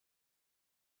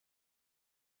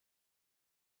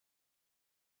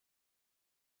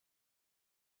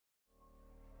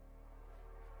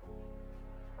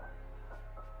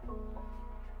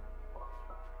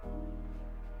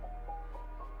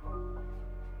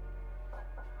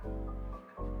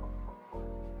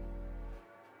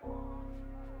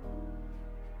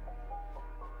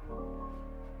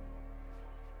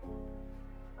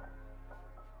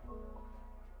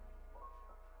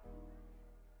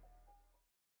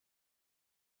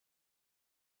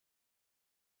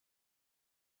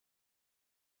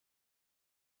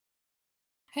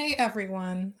Hey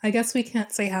everyone. I guess we can't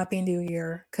say Happy New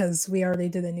Year because we already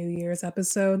did a New Year's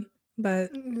episode, but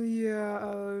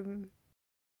Yeah,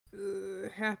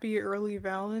 happy early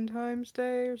Valentine's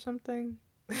Day or something.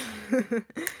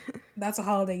 that's a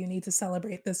holiday you need to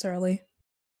celebrate this early.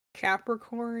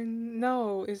 Capricorn?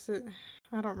 No, is it?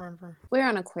 I don't remember. We're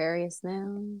on Aquarius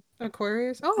now.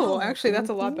 Aquarius? Oh, Oh. actually, that's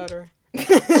a lot better.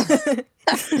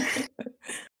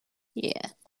 Yeah.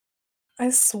 I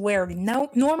swear,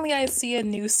 normally I see a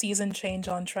new season change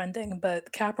on trending,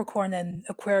 but Capricorn and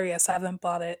Aquarius haven't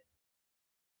bought it.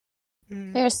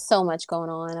 There's so much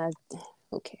going on.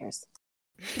 Who cares?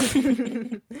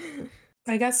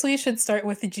 I guess we should start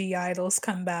with the G Idol's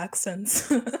comeback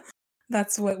since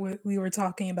that's what we were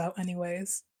talking about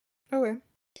anyways. Okay.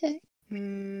 Okay.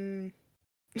 Mm.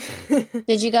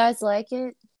 Did you guys like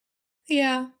it?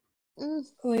 Yeah. Mm.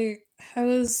 Like, I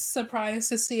was surprised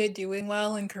to see it doing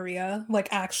well in Korea, like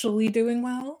actually doing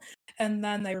well. And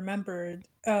then I remembered,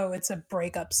 oh, it's a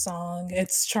breakup song.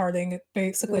 It's charting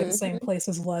basically the same place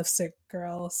as Lovesick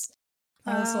Girls.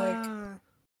 I was like,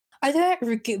 I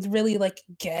didn't really like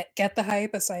get the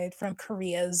hype aside from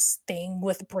Korea's thing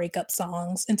with breakup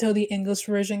songs until the English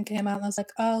version came out, and I was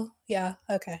like, oh yeah,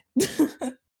 okay.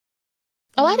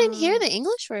 Oh, I didn't hear the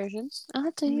English version. I'll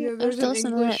have to hear. Yeah, there's I'll an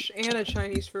listen English to that. and a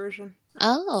Chinese version.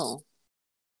 Oh.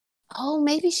 Oh,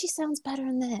 maybe she sounds better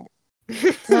in that.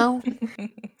 No?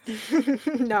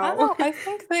 No. I don't know. I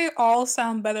think they all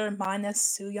sound better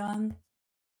minus Suyeon.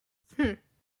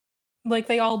 Like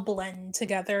they all blend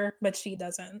together, but she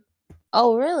doesn't.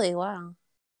 Oh, really? Wow.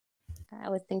 I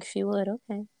would think she would.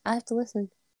 Okay. I have to listen.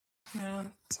 Yeah.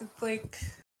 Like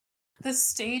the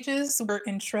stages were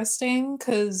interesting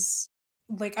because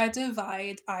like I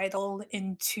divide Idol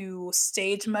into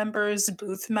stage members,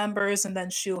 booth members, and then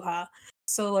Shuha.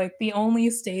 So like the only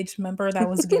stage member that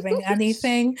was giving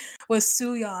anything was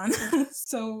Suyeon.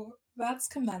 So that's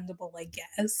commendable, I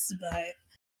guess. But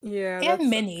Yeah, and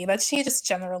Minnie, but she just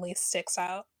generally sticks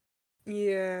out.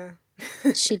 Yeah.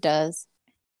 She does.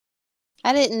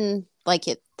 I didn't like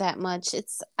it that much.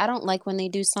 I don't like when they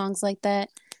do songs like that.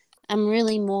 I'm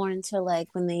really more into like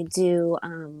when they do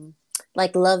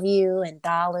like Love You and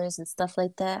Dollars and stuff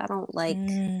like that. I don't like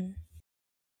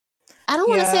I don't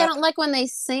want to say I don't like when they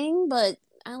sing, but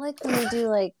I like when they do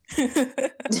like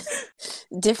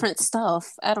different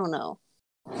stuff. I don't know.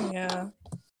 Yeah.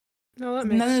 No, that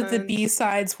makes None sense. of the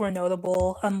B-sides were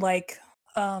notable, unlike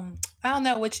I don't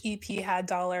know which EP had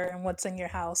Dollar and What's in Your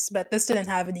House, but this didn't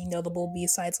have any notable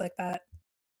B-sides like that.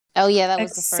 Oh yeah, that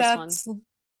was the first one.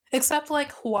 Except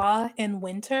like Hua in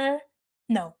Winter.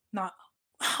 No, not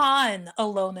Han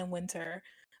Alone in Winter.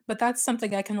 But that's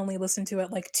something I can only listen to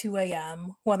at like 2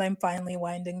 a.m. when I'm finally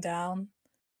winding down.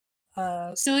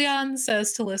 Suyeon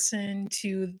says to listen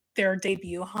to their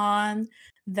debut Han,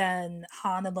 then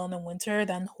Han Alone in Winter,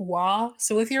 then Hua.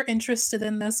 So if you're interested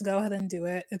in this, go ahead and do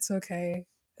it. It's okay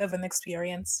of an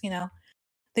experience, you know.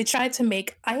 They tried to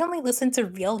make I only listen to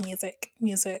real music,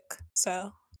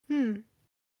 so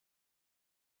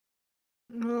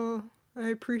Well, I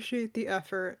appreciate the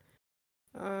effort.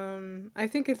 I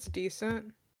think it's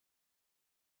decent.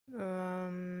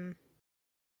 I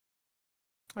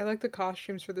like the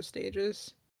costumes for the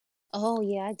stages. Oh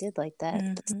yeah, I did like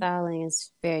that. The styling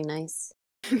is very nice.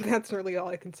 That's really all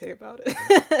I can say about it.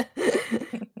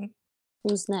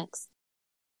 Who's next?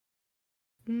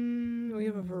 We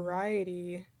have a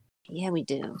variety. Yeah, we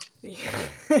do.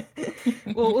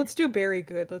 Well, let's do Very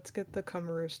Good. Let's get the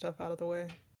Kumaru stuff out of the way.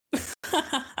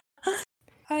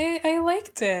 I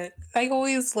liked it. I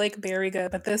always like Very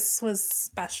Good, but this was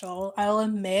special. I'll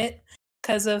admit,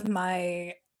 because of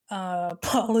my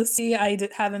policy, I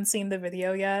haven't seen the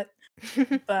video yet,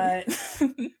 but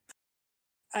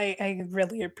I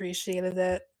really appreciated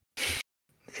it.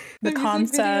 The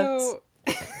concept.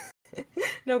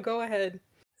 No, go ahead.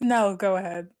 No, go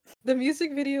ahead. The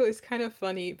music video is kind of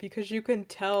funny because you can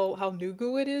tell how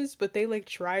Nugu it is, but they like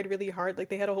tried really hard. Like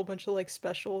they had a whole bunch of like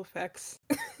special effects,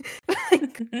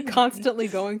 like constantly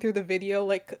going through the video,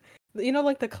 like you know,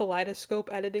 like the kaleidoscope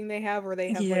editing they have, where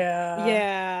they have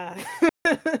yeah.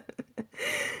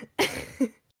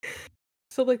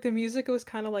 So like the music was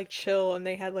kind of like chill, and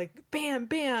they had like bam,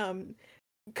 bam,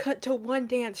 cut to one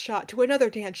dance shot to another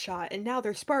dance shot, and now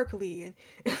they're sparkly.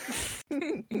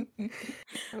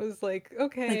 I was like,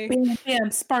 okay. Like, bam,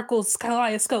 bam, sparkles,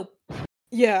 kaleidoscope.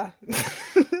 Yeah.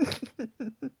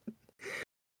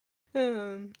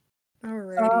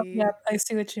 Alrighty. Yep, I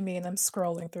see what you mean. I'm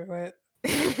scrolling through it.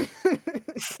 This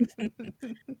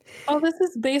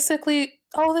is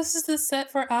the set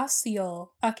for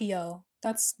Akio.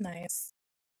 That's nice.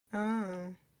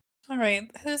 Oh.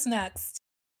 Alright, who's next?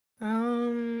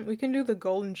 We can do the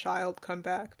Golden Child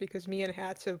comeback because me and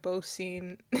Hats have both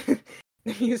seen the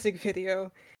music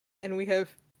video, and we have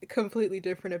completely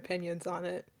different opinions on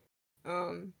it.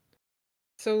 Um,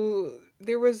 so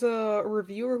there was a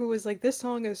reviewer who was like, "This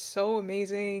song is so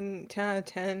amazing, 10 out of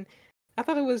 10." I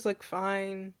thought it was like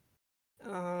fine.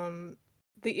 The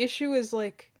issue is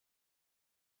like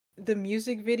the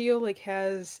music video like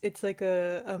it's like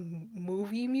a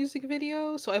movie music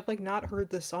video, so I've like not heard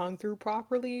the song through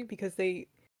properly because they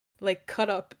like cut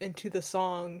up into the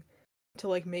song to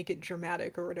like make it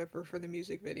dramatic or whatever for the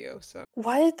music video. So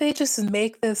Why did they just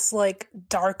make this like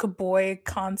dark boy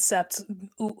concept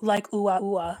like ooh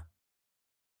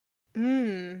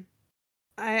ooh?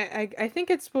 I think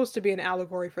it's supposed to be an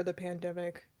allegory for the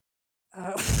pandemic.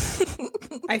 Uh,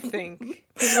 I think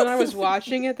because when I was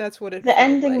watching it, that's what it. The felt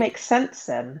ending like. makes sense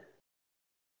then.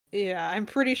 Yeah, I'm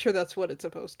pretty sure that's what it's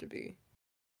supposed to be.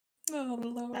 Oh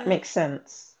Lord. That makes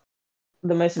sense.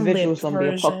 The most Lit visual zombie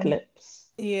version. apocalypse.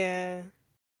 Yeah.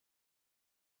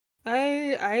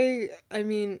 I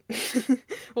mean,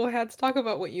 well, let's talk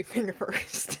about what you think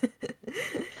first.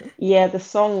 Yeah, the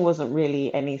song wasn't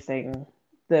really anything.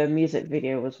 The music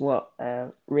video was what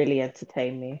really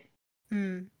entertained me.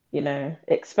 You know,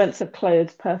 expensive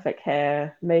clothes, perfect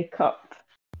hair, makeup,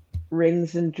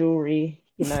 rings and jewelry,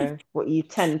 you know, what you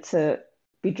tend to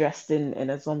be dressed in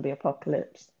a zombie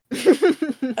apocalypse. They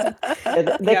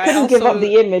Yeah, couldn't give up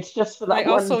the image just for that I one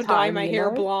also time, dye my you hair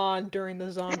know? blonde during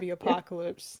the zombie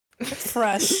apocalypse.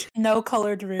 Fresh, no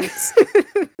colored roots.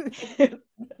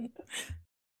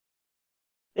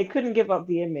 They couldn't give up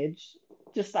the image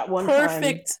just that one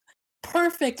time.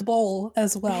 Perfect bowl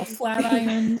as well. Flat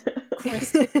ironed,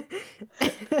 crisp.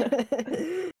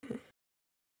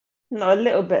 No, a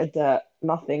little bit of dirt,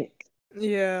 nothing.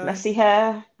 Yeah. Messy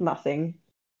hair, nothing.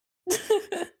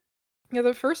 Yeah,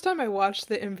 the first time I watched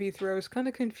the MV through, I was kind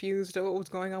of confused at what was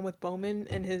going on with Bowman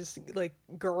and his like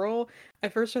girl.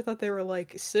 At first, I thought they were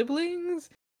like siblings,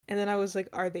 and then I was like,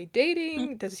 "Are they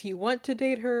dating? Does he want to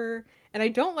date her?" And I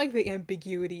don't like the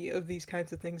ambiguity of these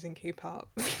kinds of things in K-pop.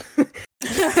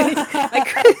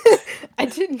 I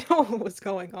didn't know what was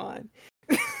going on,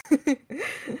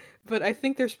 but I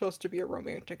think they're supposed to be a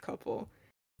romantic couple.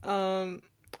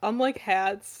 Unlike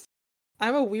Hats,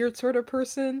 I'm a weird sort of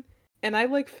person. And I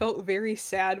like felt very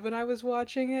sad when I was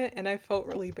watching it, and I felt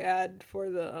really bad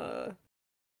for the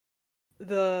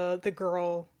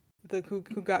girl who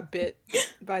got bit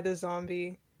by the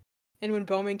zombie. And when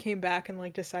Bowman came back and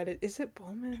like decided, is it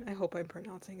Bowman? I hope I'm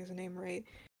pronouncing his name right.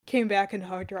 Came back and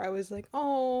hugged her. I was like,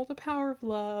 oh, the power of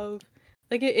love.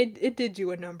 Like it did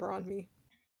do a number on me.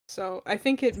 So I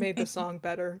think it made the song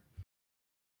better.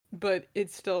 But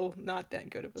it's still not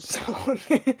that good of a song.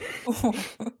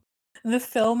 The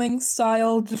filming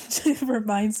style just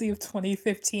reminds me of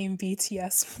 2015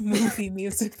 BTS movie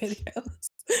music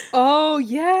videos. Oh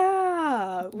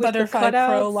yeah, with Butterfly the cutouts.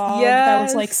 prologue that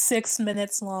was like 6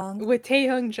 minutes long. With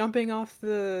Taehyung jumping off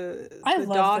the love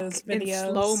dock those in videos.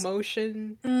 slow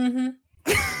motion.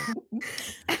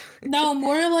 No,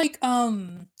 more like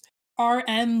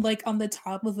RM like on the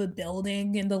top of a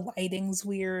building and the lighting's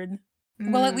weird.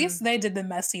 Well, at least they did the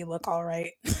messy look all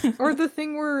right. Or the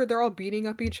thing where they're all beating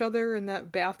up each other in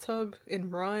that bathtub in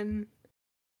Run.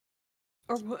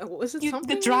 Or was it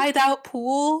something? The dried out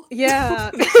pool?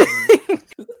 Yeah.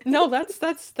 No, that's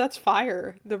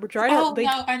Fire. The dried out.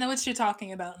 No, I know what you're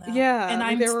talking about now. Yeah, and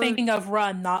I'm thinking of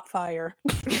Run, not Fire.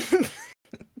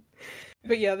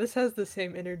 But yeah, this has the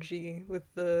same energy with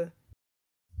the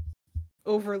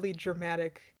overly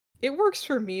dramatic. It works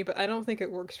for me, but I don't think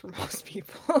it works for most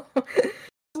people.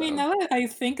 I mean, now that I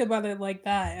think about it like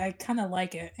that, I kind of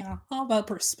like it. You know, all about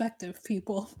perspective,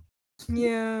 people.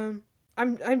 Yeah.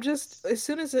 I'm just, as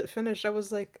soon as it finished, I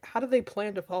was like, how do they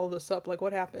plan to follow this up? Like,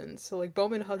 what happens? So, like,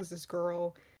 Bowman hugs this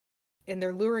girl, and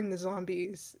they're luring the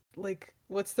zombies. Like,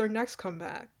 what's their next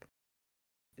comeback?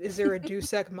 Is there a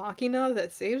Deus Ex Machina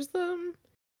that saves them?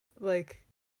 Like,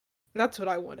 that's what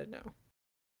I want to know.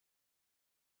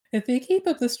 If they keep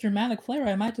up this dramatic flair,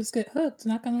 I might just get hooked,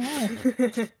 not gonna lie.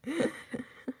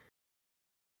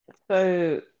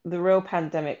 So, the real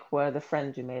pandemic were the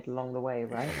friends you made along the way,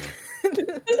 right?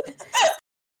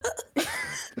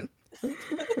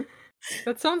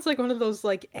 That sounds like one of those,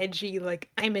 like, edgy, like,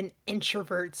 I'm an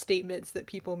introvert statements that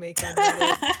people make on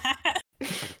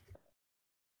Reddit.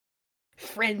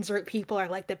 Friends or people are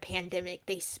like the pandemic.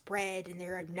 They spread and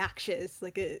they're obnoxious.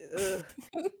 Like, the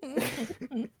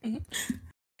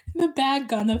bad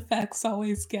gun effects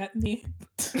always get me.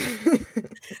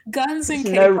 Guns and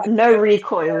no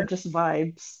recoil, just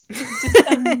vibes.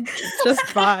 Just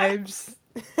vibes.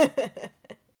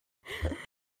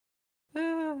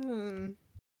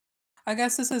 I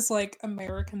guess this is like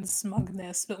American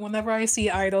smugness, but whenever I see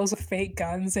idols with fake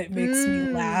guns, it makes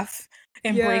me laugh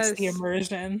and breaks the Yes.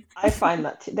 immersion. I find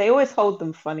that too. They always hold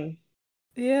them funny.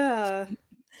 Yeah.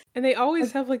 And they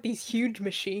always have like these huge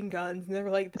machine guns, and they're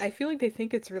like, I feel like they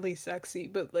think it's really sexy,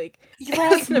 but like,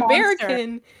 Yes, as an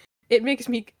American, it makes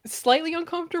me slightly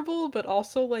uncomfortable, but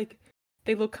also like,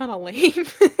 they look kind of lame.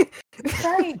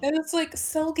 Right, and it's like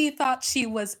Selgi thought she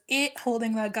was it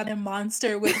holding that gun in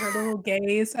Monster with her little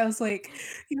gaze. I was like,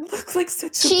 you look like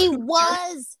such a She pooper.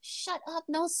 was. Shut up.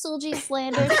 No Sulji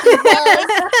slander. She was.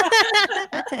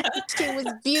 She was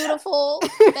beautiful.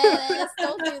 Badass.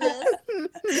 Don't do this.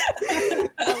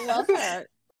 I love her.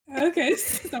 Okay,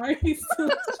 sorry,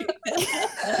 Selgi.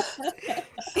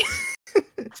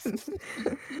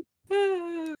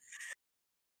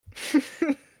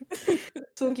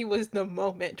 Silky was the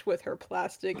moment with her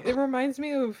plastic. It reminds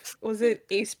me of, was it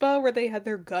aespa where they had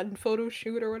their gun photo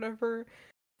shoot or whatever?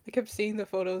 I kept seeing the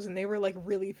photos and they were like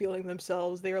really feeling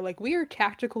themselves. They were like, "We are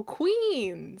tactical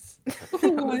queens." I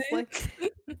was like,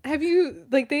 have you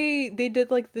like they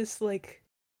did like this like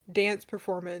dance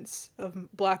performance of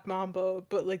Black Mamba,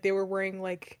 but like they were wearing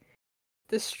like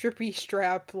the strippy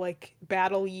strap like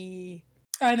battle-y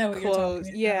I know what clothes.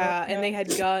 you're talking about. Yeah, and they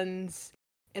had guns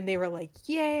and they were like,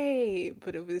 "Yay!"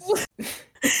 But it was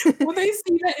when I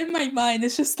see that in my mind,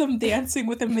 it's just them dancing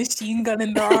with a machine gun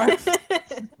in their arm.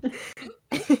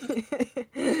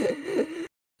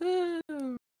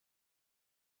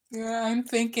 Yeah, I'm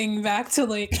thinking back to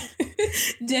like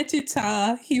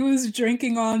Detita. He was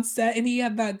drinking on set and he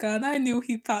had that gun. I knew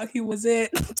he thought he was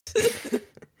it.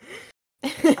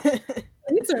 He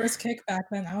deserves kickback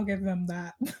then. I'll give them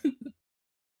that.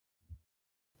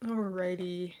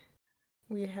 Alrighty.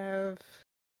 We have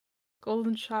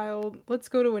Golden Child. Let's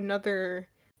go to another.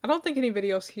 I don't think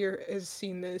anybody else here has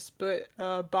seen this, but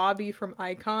Bobby from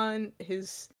iKON,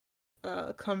 his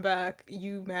comeback,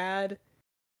 You Mad.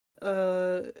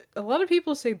 A lot of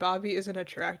people say Bobby isn't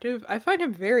attractive. I find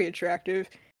him very attractive,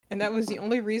 and that was the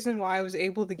only reason why I was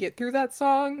able to get through that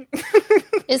song.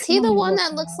 Is he the one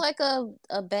that looks like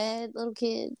a bad little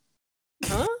kid?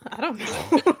 Huh? I don't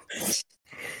know.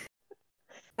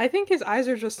 I think his eyes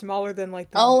are just smaller than like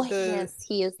the. Yes,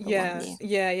 he is.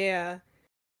 Yeah.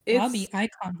 It's Bobby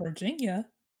iKON Virginia.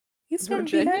 He's from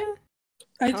Virginia. VA?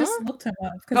 I just looked him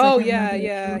up. Oh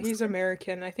yeah. He's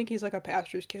American. I think he's like a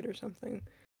pastor's kid or something.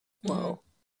 Whoa.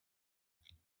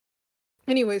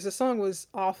 Anyways, the song was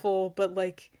awful, but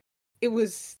like it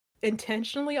was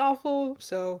intentionally awful,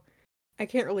 so I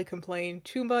can't really complain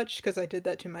too much because I did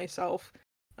that to myself.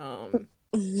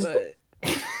 But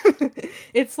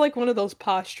it's like one of those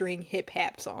posturing hip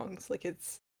hop songs. Like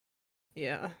it's,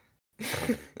 yeah.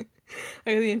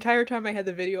 The entire time I had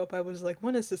the video up, I was like,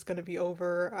 when is this gonna be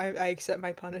over? I accept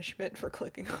my punishment for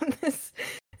clicking on this.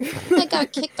 I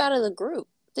got kicked out of the group.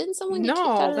 Didn't someone get kicked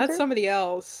out of the group? No, that's somebody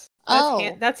else.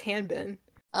 That's Hanbin.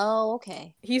 Oh,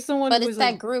 okay. He's the one. But it's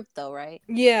that group, though, right?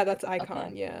 Yeah, that's iKON.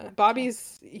 Okay. Yeah,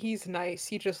 he's nice.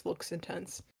 He just looks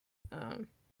intense.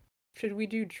 Should we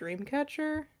do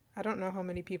Dreamcatcher? I don't know how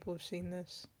many people have seen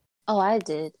this. Oh, I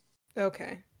did.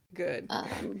 Okay, good.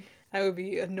 I would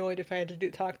be annoyed if I had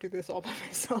to talk through this all by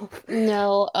myself.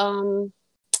 No,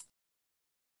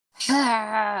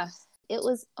 it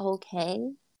was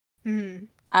okay.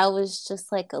 I was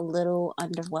just like a little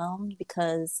underwhelmed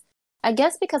because I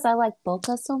like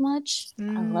Boca so much.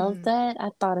 I love that. I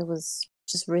thought it was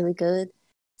just really good.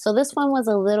 So this one was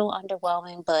a little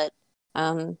underwhelming, but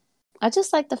I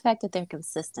just like the fact that they're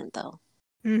consistent though.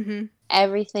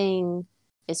 Everything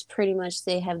is pretty much,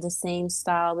 they have the same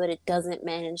style, but it doesn't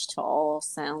manage to all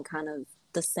sound kind of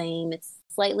the same. It's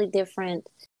slightly different,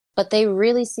 but they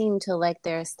really seem to like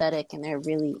their aesthetic and they're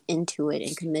really into it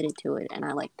and committed to it, and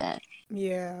I like that.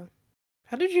 Yeah.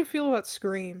 How did you feel about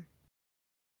Scream?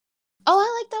 Oh, I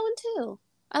like that one too.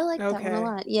 I like that one a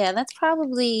lot. Yeah, that's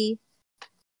probably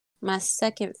my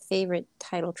second favorite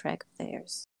title track of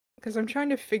theirs. Because I'm trying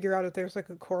to figure out if there's like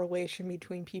a correlation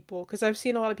between people. Because I've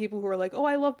seen a lot of people who are like, oh,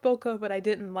 I love Boca, but I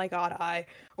didn't like Odd Eye.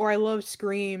 Or I love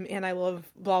Scream and I love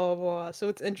blah, blah, blah. So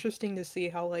it's interesting to see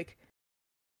how like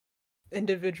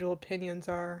individual opinions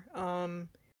are.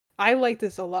 I like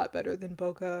this a lot better than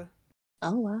Boca.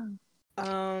 Oh, wow.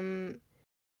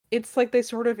 It's like they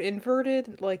sort of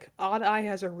inverted. Like Odd Eye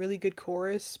has a really good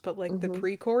chorus, but like the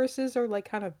pre-choruses are like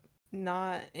kind of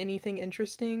not anything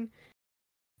interesting.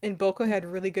 And Boca had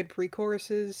really good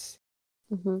pre-choruses,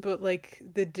 but like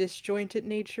the disjointed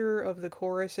nature of the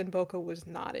chorus in Boca was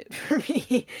not it for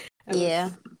me.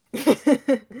 Yeah.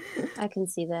 I can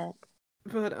see that.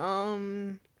 But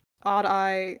Odd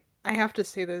Eye, I have to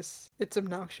say this, it's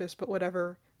obnoxious, but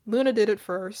whatever. Luna did it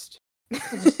first,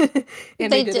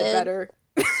 And they did it better.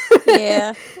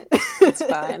 Yeah, it's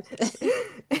fine.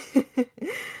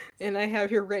 And I have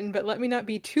here written, but let me not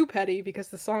be too petty because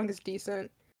the song is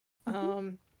decent.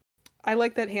 I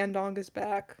like that Handong is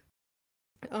back.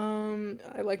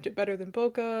 I liked it better than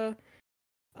Boca.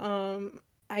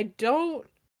 I don't.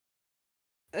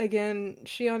 Again,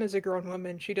 Xion is a grown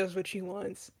woman. She does what she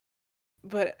wants,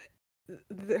 but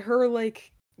her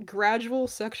like gradual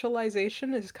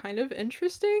sexualization is kind of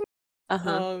interesting.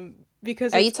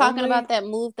 Because are you talking about that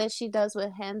move that she does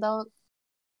with Handong?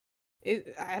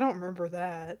 I don't remember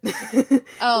that.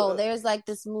 Oh, there's like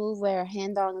this move where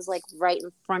Handong is like right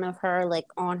in front of her, like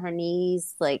on her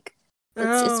knees, like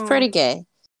it's pretty gay.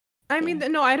 I mean,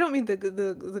 no, I don't mean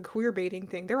the queer baiting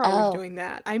thing. They're always doing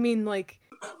that. I mean, like,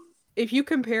 if you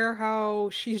compare how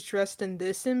she's dressed in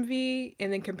this MV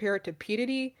and then compare it to P.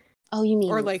 Diddy, oh, you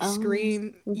mean or like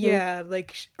Scream, yeah,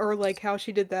 like or like how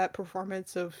she did that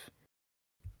performance of,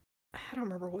 I don't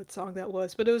remember what song that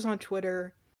was, but it was on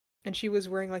Twitter, and she was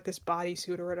wearing like this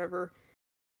bodysuit or whatever.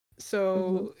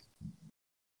 So,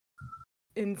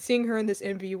 and seeing her in this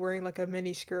MV wearing like a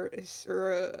mini skirt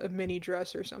or a mini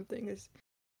dress or something is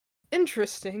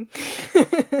interesting.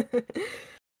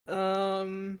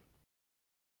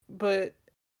 But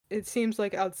it seems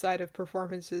like outside of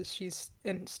performances, she's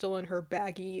still in her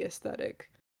baggy aesthetic.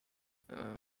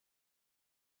 I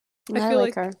feel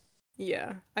like her.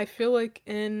 Yeah, I feel like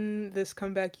in this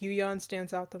comeback, Yuyeon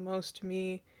stands out the most to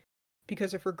me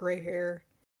because of her gray hair.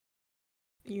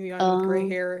 Yuyeon with gray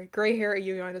hair. Gray hair at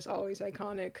Yuyeon is always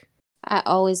iconic. I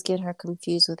always get her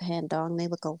confused with Handong. They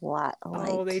look a lot alike.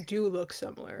 Oh, they do look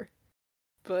similar.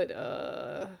 But,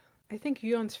 I think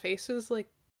Yuyeon's face is, like...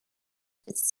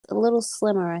 It's a little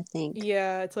slimmer, I think.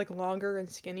 Yeah, it's, like, longer and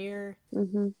skinnier.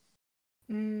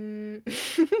 I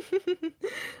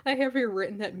have here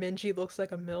written that Minji looks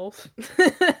like a MILF.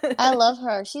 I love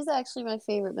her. She's actually my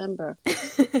favorite member.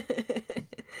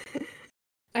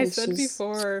 I said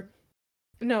before...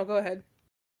 No, go ahead.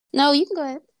 No, you can go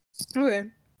ahead. Okay.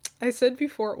 I said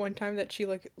before at one time that she,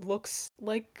 like, looks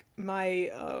like my,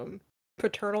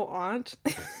 paternal aunt.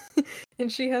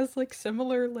 And she has, like,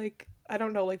 similar, like, I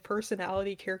don't know, like,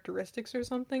 personality characteristics or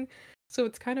something. So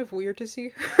it's kind of weird to see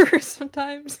her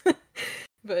sometimes.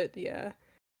 But, yeah.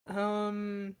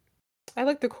 I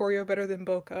like the choreo better than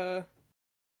Boca.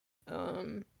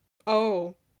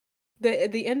 Oh.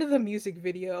 At the end of the music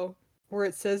video, where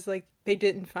it says, like, they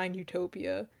didn't find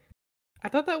Utopia. I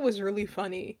thought that was really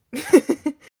funny.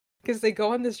 Because they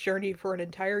go on this journey for an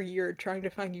entire year trying to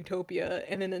find Utopia,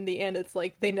 and then in the end, it's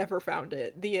like, they never found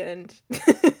it. The end.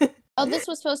 Oh, this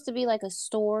was supposed to be like a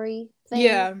story thing?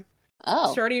 Yeah.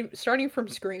 Oh. Starting from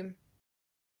Scream.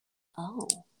 Oh.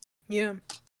 Yeah.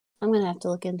 I'm gonna have to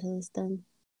look into this then.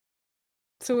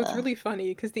 So it's really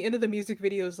funny, because the end of the music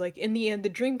video is like, in the end, the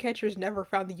Dreamcatchers never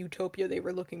found the Utopia they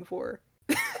were looking for.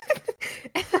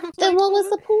 Then what was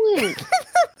the point?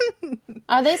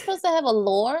 Are they supposed to have a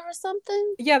lore or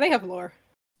something? Yeah, they have lore.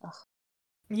 Ugh.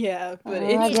 Yeah, but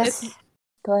it's...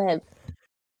 Go ahead.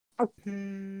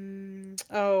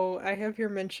 Oh, I have here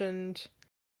mentioned...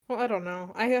 Well, I don't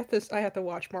know. I have to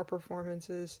watch more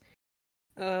performances.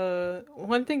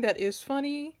 One thing that is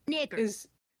funny is...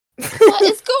 What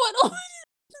is going on?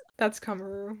 That's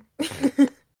Kamaru.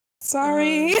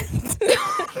 Sorry.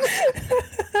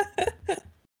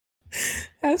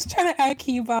 I was trying to add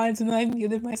keybinds and then I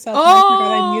muted myself and I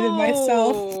forgot I muted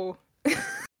myself.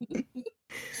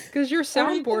 Because your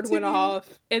soundboard went off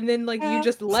and then like you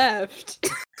just left.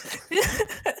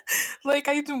 Like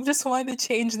I just wanted to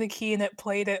change the key and it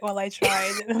played it while I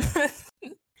tried.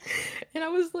 And I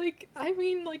was like, I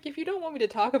mean, like if you don't want me to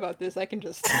talk about this, I can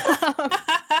just stop.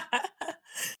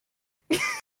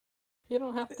 You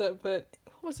don't have to, but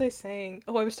what was I saying?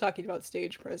 Oh, I was talking about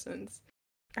stage presence.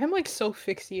 I'm like so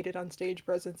fixated on stage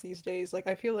presence these days. Like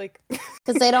I feel like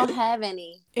because they don't have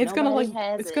any. It's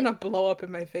gonna blow up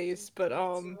in my face. But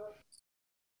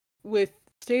with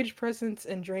stage presence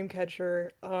and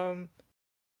Dreamcatcher,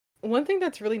 one thing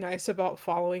that's really nice about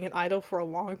following an idol for a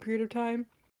long period of time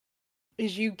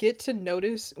is you get to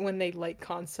notice when they like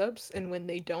concepts and when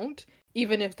they don't,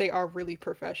 even if they are really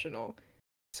professional.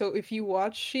 So if you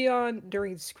watch Xion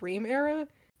during Scream era,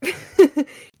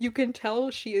 you can tell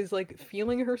she is like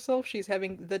feeling herself. She's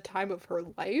having the time of her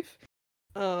life.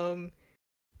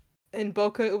 In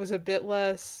Boca it was a bit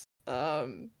less.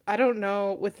 I don't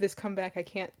know, with this comeback I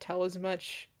can't tell as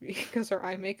much because her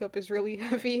eye makeup is really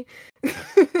heavy.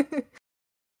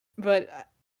 But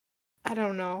I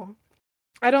don't know.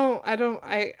 I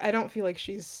don't feel like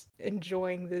she's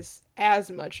enjoying this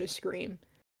as much as Scream.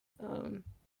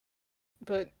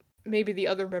 But maybe the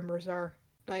other members are.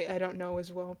 I don't know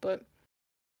as well, but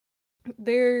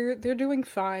They're doing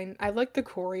fine. I like the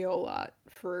choreo a lot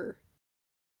for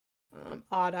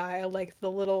Odd Eye. I like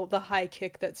the high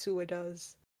kick that Sua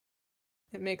does.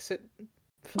 It makes it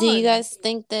Do you fun. guys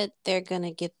think that they're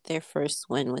gonna get their first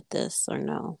win with this or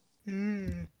no?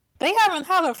 They haven't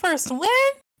had a first win?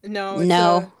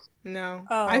 No. No.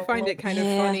 Oh, I find it kind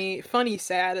of funny,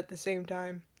 sad at the same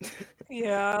time.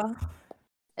 Yeah.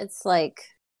 It's like,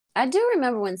 I do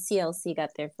remember when CLC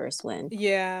got their first win.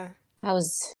 Yeah. I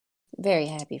was very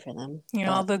happy for them. You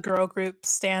know, the girl group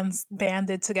stands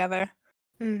banded together.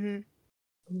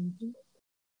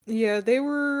 Yeah, they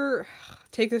were...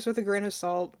 Take this with a grain of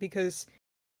salt, because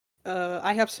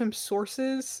I have some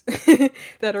sources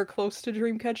that are close to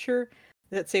Dreamcatcher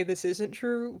that say this isn't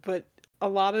true, but a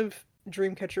lot of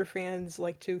Dreamcatcher fans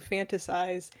like to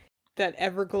fantasize that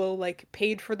Everglow like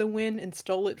paid for the win and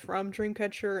stole it from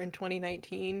Dreamcatcher in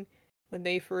 2019 when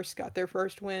they first got their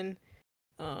first win.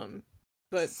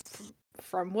 But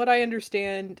from what I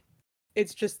understand,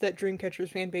 it's just that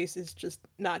Dreamcatcher's fan base is just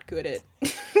not good at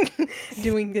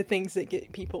doing the things that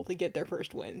get people to get their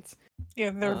first wins. Yeah,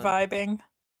 they're vibing.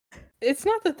 It's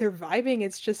not that they're vibing,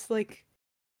 it's just like,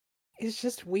 it's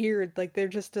just weird. Like, they're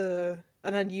just an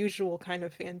unusual kind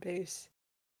of fan base.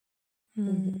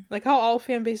 Like how all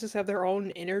fan bases have their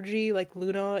own energy. Like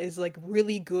Luna is like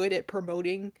really good at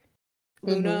promoting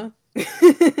Luna.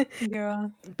 Yeah.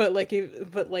 But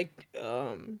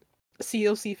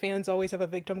CLC fans always have a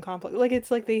victim complex. Like,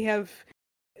 it's like they have,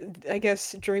 I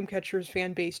guess Dreamcatcher's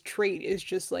fan base trait is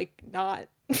just like not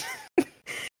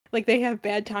like they have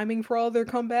bad timing for all their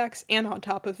comebacks, and on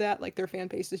top of that, like their fan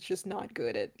base is just not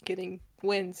good at getting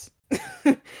wins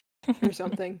or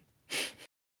something.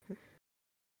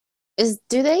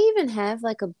 Do they even have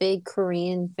like a big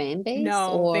Korean fan base?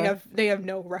 No, or... they have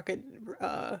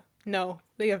no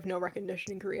they have no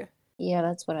recognition in Korea. Yeah,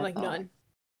 that's what I like thought. None.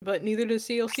 But neither does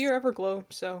CLC or Everglow,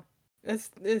 so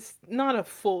it's not a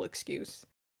full excuse.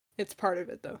 It's part of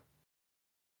it though.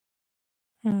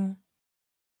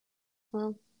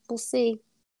 Well, we'll see.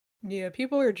 Yeah,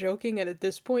 people are joking, and at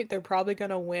this point they're probably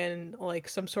gonna win like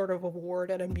some sort of award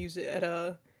at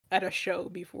a show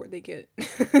before they get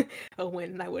a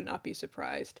win, and I would not be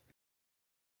surprised.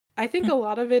 I think a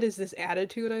lot of it is this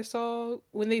attitude I saw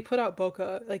when they put out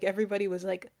Boca. Like, everybody was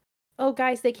like, oh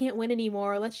guys, they can't win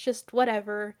anymore, let's just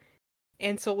whatever.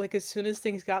 And so like as soon as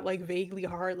things got like vaguely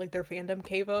hard, like their fandom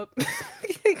gave up.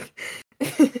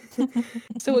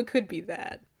 So it could be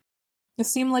that. It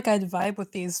seemed like I'd vibe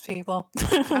with these people.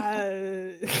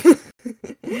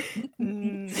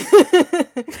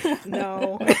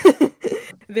 No.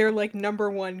 They're like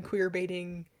 #1 queer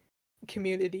baiting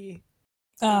community.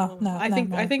 No, I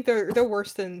think they're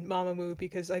worse than Mamamoo,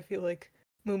 because I feel like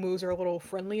Muumuus are a little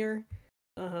friendlier.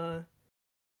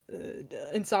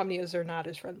 Insomnias are not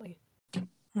as friendly.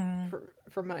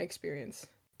 From my experience.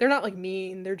 They're not like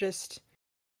mean, they're just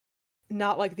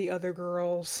not like the other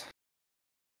girls.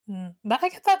 But I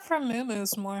get that from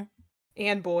Muumuus more.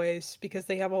 And boys, because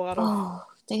they have a lot of... Oh,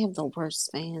 they have the worst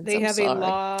fans. They have a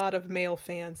lot of male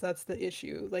fans, that's the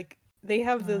issue. Like, they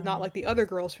have not like the other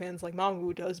girls' fans like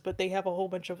Mamamoo does, but they have a whole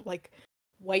bunch of like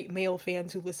white male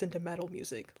fans who listen to metal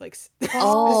music. Like,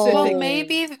 well,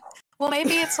 maybe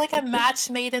it's like a match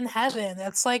made in heaven.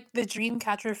 It's like the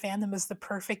Dreamcatcher fandom is the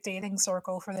perfect dating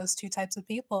circle for those two types of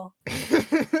people.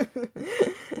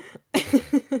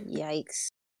 Yikes.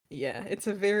 Yeah, it's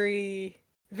a very,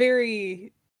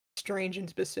 very strange and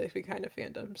specific kind of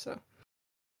fandom, so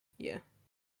yeah.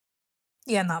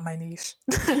 Yeah, not my niche.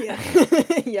 Yeah.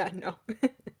 Yeah, no.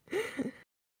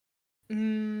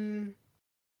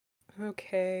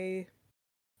 Okay.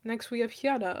 Next we have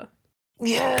Hyuna.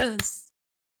 Yes!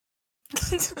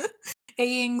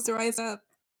 Aang's Rise Up.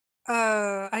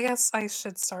 I guess I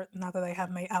should start now that I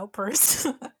have my outburst.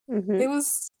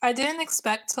 I didn't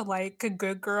expect to like a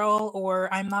Good Girl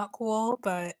or I'm Not Cool,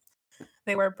 but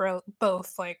they were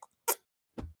both like,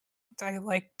 I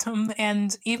liked them.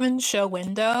 And even Show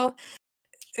Window,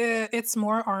 it's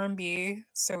more R&B,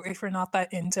 so if you're not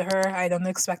that into her, I don't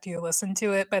expect you to listen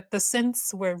to it, but the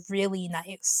synths were really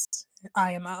nice.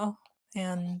 IMO.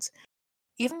 And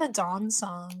even the Dawn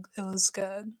song, it was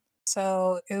good.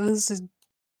 So it was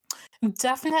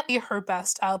definitely her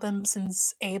best album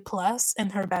since A+,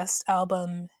 and her best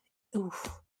album, I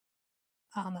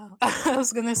don't know. I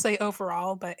was gonna say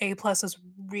overall, but A+ is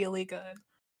really good.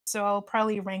 So I'll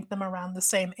probably rank them around the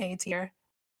same A tier.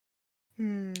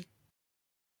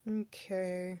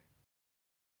 Okay.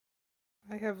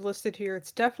 I have listed here,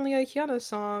 it's definitely a Hyuna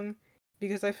song,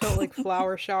 because I felt like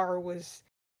Flower Shower was...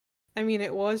 I mean,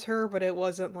 it was her, but it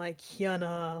wasn't like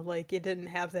Hyuna. Like, it didn't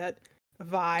have that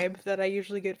vibe that I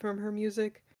usually get from her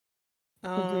music.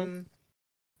 Mhm.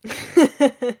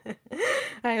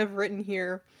 I have written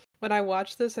here, when I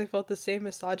watched this, I felt the same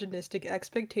misogynistic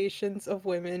expectations of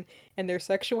women and their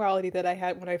sexuality that I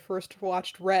had when I first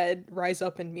watched Red rise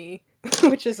up in me,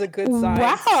 which is a good sign.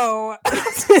 Wow.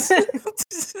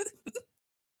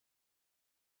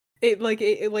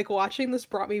 It watching this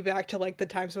brought me back to like the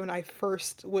times when I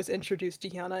first was introduced to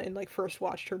Hyuna and like first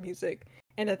watched her music.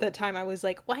 And at that time I was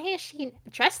like, why is she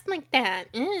dressed like that?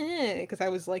 Because I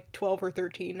was like 12 or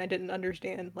 13. I didn't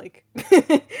understand like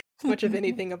much of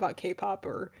anything about K-pop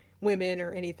or women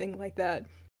or anything like that.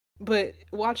 But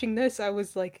watching this, I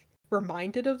was like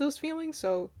reminded of those feelings.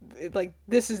 So like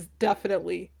this is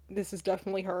definitely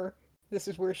her. This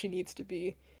is where she needs to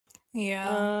be.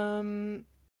 Yeah.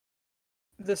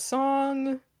 The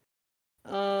song,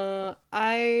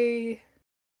 I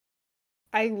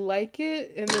like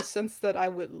it in the sense that I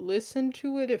would listen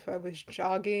to it if I was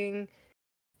jogging,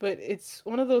 but it's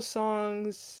one of those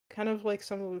songs, kind of like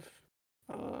some of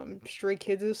Stray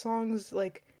Kids' songs.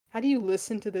 Like, how do you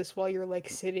listen to this while you're like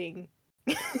sitting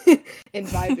and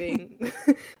vibing?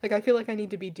 Like, I feel like I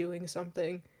need to be doing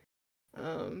something.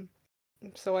 Um,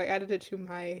 so I added it to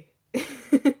my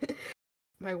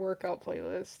my workout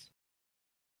playlist.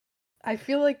 I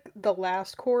feel like the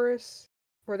last chorus,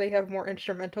 where they have more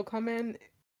instrumental come in,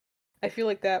 I feel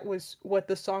like that was what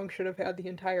the song should have had the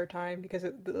entire time because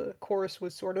the chorus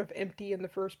was sort of empty in the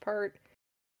first part.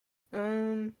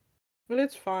 But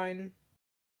it's fine.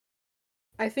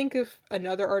 I think if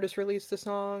another artist released the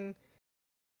song,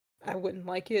 I wouldn't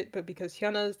like it, but because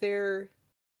Hyuna's there,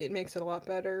 it makes it a lot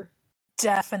better.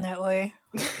 Definitely.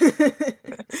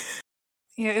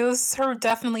 Yeah, it was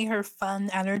definitely her fun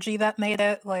energy that made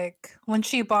it. Like when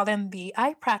she brought in the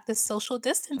 "I practice social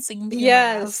distancing," I was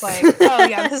Yes. like, "Oh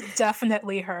yeah, this is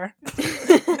definitely her."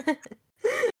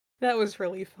 That was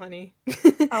really funny.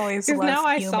 Always Because now love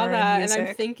I saw humor in that and I'm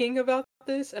music. thinking about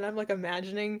this and I'm like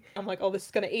imagining, I'm like, oh, this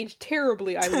is gonna age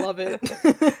terribly. I love it.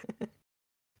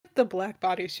 The black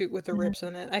bodysuit with the rips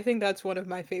in it. I think that's one of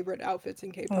my favorite outfits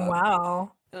in K-pop.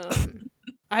 Wow.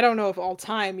 I don't know of all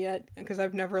time yet because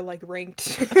I've never like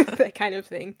ranked that kind of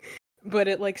thing, but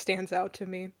it like stands out to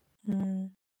me. No,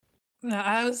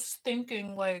 I was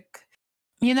thinking like,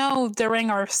 during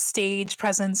our stage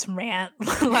presence rant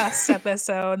last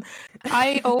episode,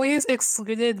 I always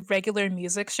excluded regular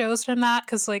music shows from that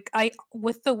because, like,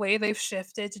 with the way they've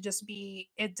shifted to just be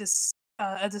a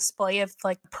display of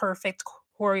like perfect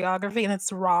choreography in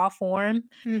its raw form,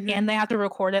 and they have to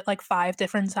record it like 5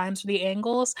 different times for the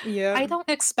angles. Yeah. I don't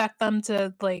expect them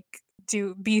to like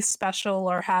be special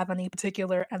or have any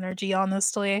particular energy,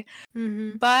 honestly.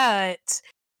 But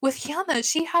with Hyuna,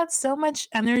 she had so much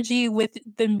energy with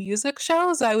the music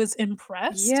shows. I was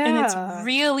impressed, and it's Yeah.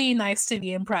 really nice to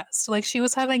be impressed. Like she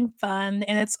was having fun,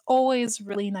 and it's always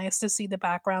really nice to see the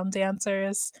background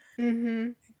dancers.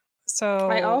 So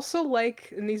I also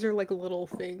like, and these are like little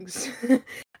things.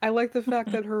 I like the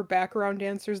fact that her background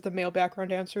dancers, the male background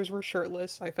dancers, were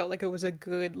shirtless. I felt like it was a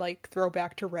good like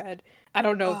throwback to Red. I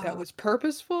don't know if that was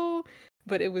purposeful,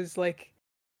 but it was like,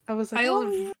 I was like,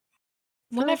 oh,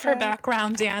 one of her throwback.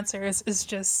 background dancers is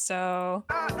just so.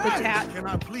 The tat. Can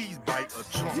I please bite a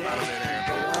chunk out of that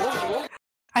apple?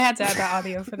 I had to add that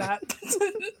audio for that.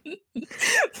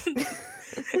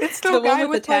 It's the The guy one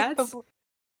with the like tats?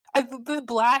 the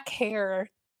black hair,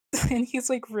 and he's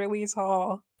like really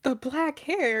tall. The black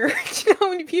hair? Do you know how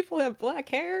many people have black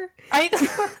hair?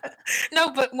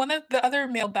 No, but one of the other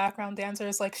male background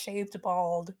dancers like shaved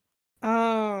bald.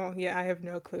 Oh, yeah, I have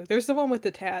no clue. There's the one with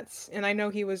the tats, and I know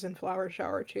he was in Flower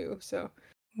Shower too, so.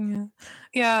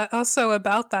 Yeah, also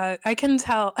about that, I can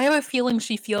tell. I have a feeling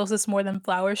she feels this more than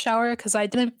Flower Shower because I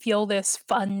didn't feel this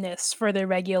funness for the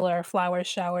regular Flower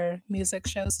Shower music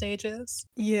show stages.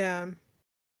 Yeah.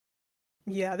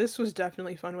 Yeah, this was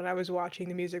definitely fun when I was watching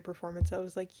the music performance. I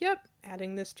was like, yep,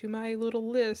 adding this to my little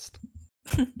list.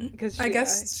 Because I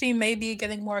guess she may be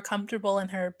getting more comfortable in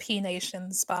her P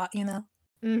Nation spot,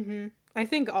 I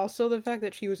think also the fact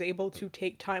that she was able to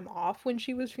take time off when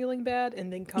she was feeling bad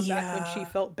and then come back when she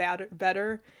felt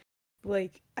better.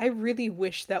 Like, I really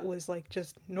wish that was like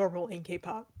just normal in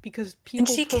K-pop because people. And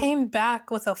she came back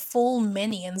with a full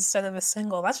mini instead of a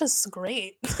single. That's just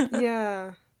great.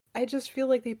 Yeah. I just feel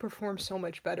like they perform so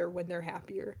much better when they're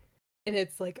happier. And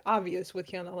it's like obvious with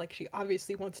Hyuna, like she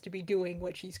obviously wants to be doing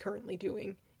what she's currently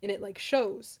doing. And it like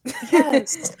shows.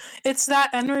 Yes. It's that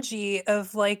energy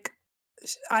of like,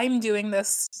 I'm doing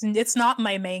this. It's not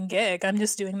my main gig. I'm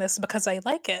just doing this because I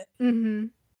like it.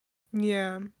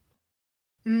 Yeah.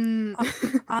 On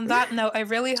that note, I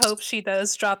really hope she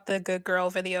does drop the Good Girl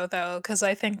video though, because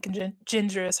I think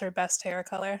ginger is her best hair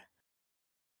color.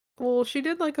 Well, she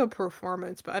did like a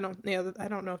performance, but I don't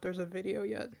know if there's a video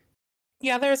yet.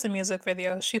 Yeah, there's a music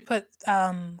video. She put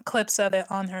clips of it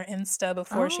on her Insta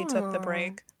before she took the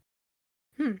break.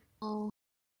 Oh.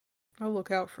 I'll look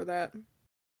out for that.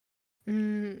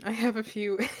 I have a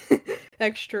few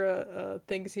extra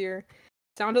things here.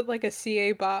 Sounded like a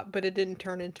CA bot, but it didn't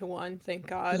turn into one, thank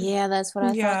God. Yeah, that's what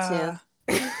I thought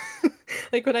too.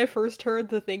 Like when I first heard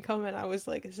the thing come in, I was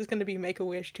like, is this gonna be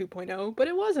Make-A-Wish 2.0? But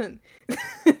it wasn't.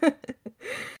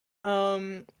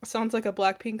 Sounds like a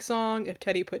Blackpink song if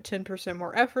Teddy put 10%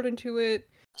 more effort into it.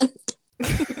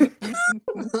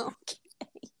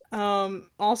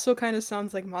 Also kind of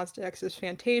sounds like Mazda X's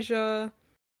Fantasia.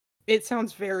 It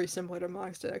sounds very similar to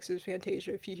Mazda X's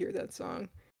Fantasia if you hear that song.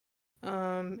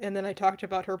 And then I talked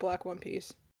about her black One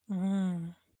Piece.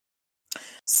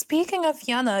 Speaking of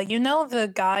Yana, you know the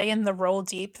guy in the Roll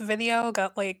Deep video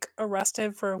got like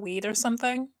arrested for weed or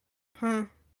something? Huh.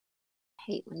 I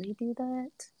hate when they do that.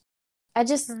 I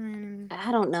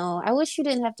don't know. I wish you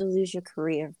didn't have to lose your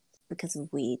career because of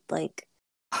weed. Like,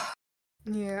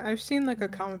 yeah, I've seen like a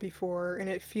comment before, and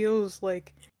it feels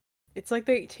like it's like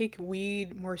they take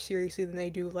weed more seriously than they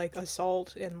do like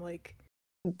assault and like.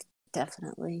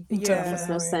 Definitely. Yeah, it makes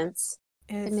no sense.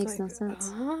 It makes no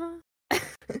sense.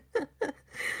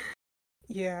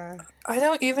 Yeah. I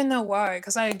don't even know why,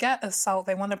 because I get assault.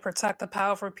 They want to protect the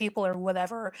powerful people or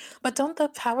whatever. But don't the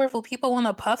powerful people want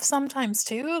to puff sometimes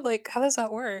too? Like, how does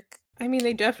that work? I mean,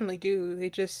 they definitely do. They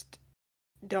just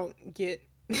don't get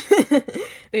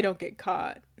they don't get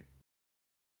caught.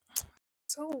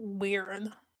 So weird.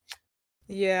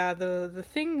 Yeah, the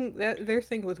thing that their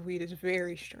thing with weed is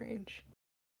very strange.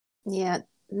 Yeah,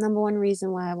 number one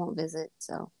reason why I won't visit,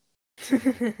 so.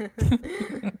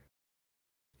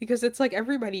 Because it's like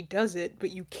everybody does it, but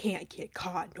you can't get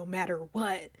caught no matter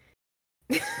what.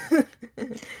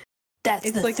 That's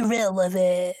it's the like, thrill of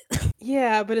it.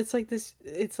 Yeah, but it's like this.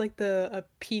 It's like a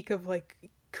peak of like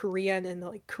Korea and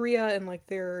like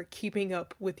they're keeping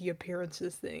up with the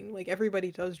appearances thing. Like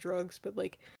everybody does drugs, but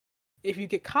like if you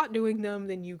get caught doing them,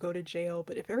 then you go to jail.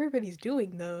 But if everybody's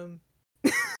doing them,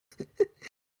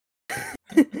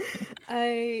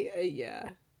 yeah.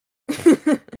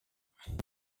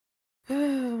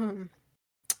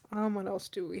 What else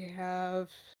do we have?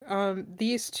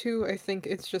 These two, I think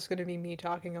it's just gonna be me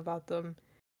talking about them.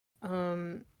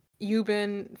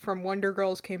 Yubin from Wonder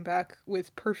Girls came back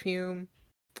with Perfume.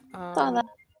 Saw that.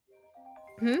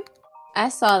 I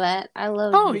saw that. I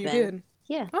love. Oh, you did?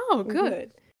 Yeah. Oh,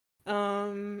 good.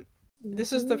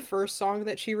 This is the first song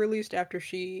that she released after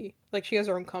she has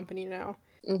her own company now.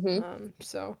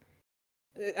 So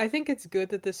I think it's good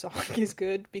that this song is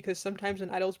good because sometimes when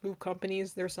idols move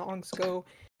companies, their songs go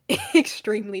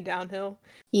extremely downhill.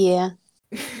 Yeah.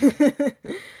 What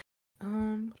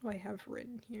do I have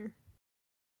written here?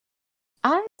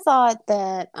 I thought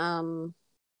that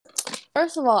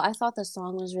first of all, I thought the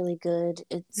song was really good.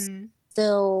 It's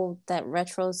still that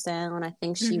retro sound. I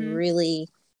think she really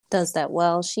does that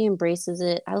well. She embraces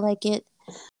it. I like it.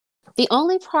 The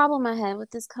only problem I had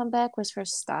with this comeback was her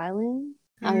styling.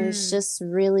 I was just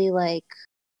really like,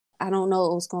 I don't know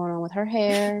what was going on with her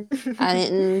hair.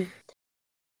 I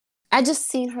just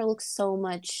seen her look so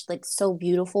much like so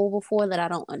beautiful before that I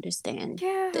don't understand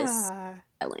this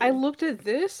styling. I looked at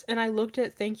this and I looked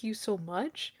at Thank You So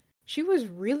Much. She was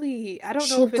really, I don't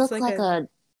know if it's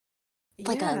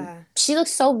she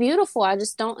looks so beautiful. I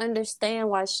just don't understand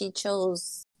why she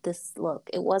chose this look.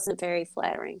 It wasn't very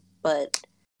flattering, but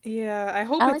yeah, I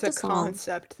hope it's a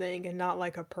concept thing and not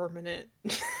like a permanent.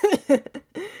 Yeah,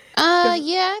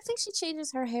 I think she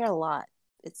changes her hair a lot.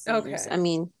 It seems. Okay. I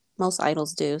mean, most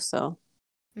idols do, so.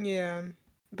 Yeah.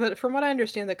 But from what I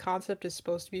understand, the concept is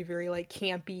supposed to be very like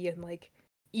campy and like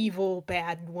evil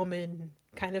bad woman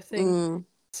kind of thing.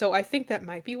 So I think that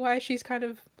might be why she's kind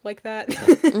of like that.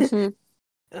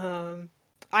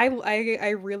 I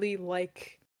really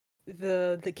like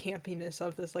the campiness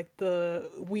of this, like the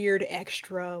weird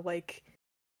extra like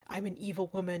I'm an evil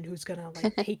woman who's gonna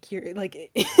like take your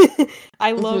like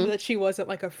I love that she wasn't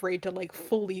like afraid to like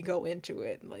fully go into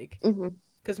it, like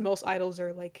because most idols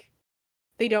are like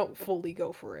they don't fully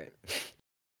go for it.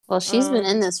 Well, she's been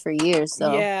in this for years,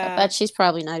 so yeah. I bet she's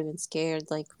probably not even scared,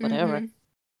 like whatever.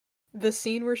 The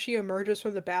scene where she emerges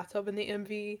from the bathtub in the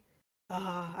MV,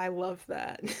 I love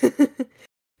that.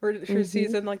 where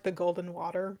she's in like the golden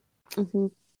water.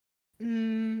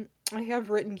 I have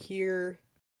written here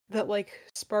that like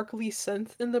sparkly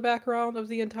synth in the background of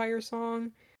the entire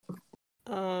song.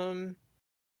 I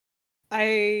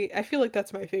feel like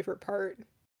that's my favorite part.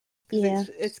 Yeah,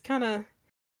 it's kind of,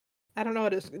 I don't know how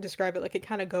to describe it. Like it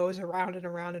kind of goes around and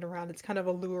around and around. It's kind of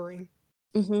alluring.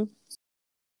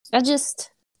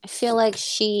 I feel like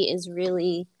she is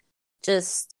really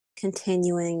just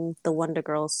continuing the Wonder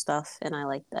Girls stuff, and I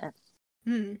like that.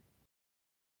 It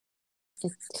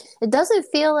doesn't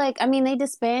feel like, I mean, they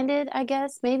disbanded, I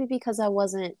guess, maybe because I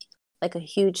wasn't like a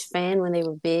huge fan when they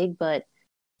were big, but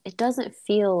it doesn't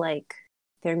feel like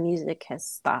their music has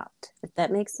stopped, if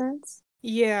that makes sense.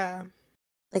 Yeah.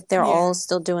 Like they're all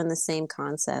still doing the same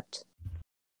concept.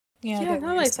 Yeah,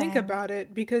 now I think about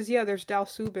it, because there's Dal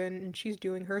Subin and she's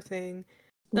doing her thing.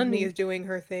 Sunmi is doing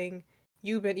her thing.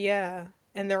 Yubin,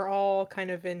 and they're all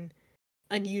kind of in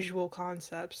unusual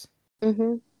concepts.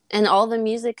 And all the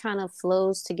music kind of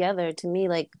flows together to me.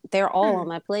 Like they're all on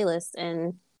my playlist,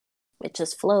 and it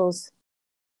just flows.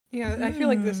 Yeah, I feel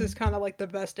like this is kind of like the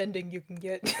best ending you can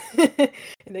get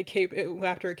in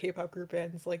after a K-pop group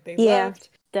ends. Like they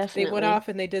left, definitely. they went off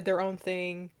and they did their own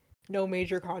thing. No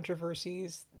major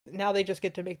controversies. Now they just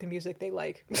get to make the music they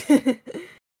like.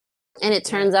 And it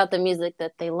turns out the music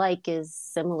that they like is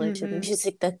similar to the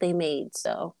music that they made.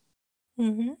 So.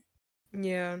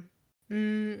 Yeah.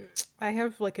 I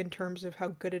have, like, in terms of how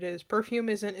good it is, Perfume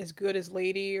isn't as good as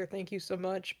Lady or Thank You So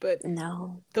Much, but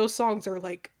no, those songs are,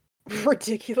 like,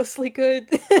 ridiculously good.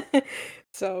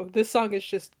 So this song is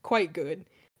just quite good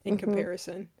in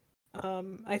comparison.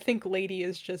 I think Lady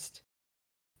is just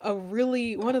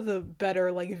one of the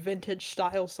better, like, vintage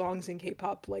style songs in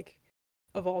K-pop, like,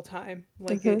 of all time.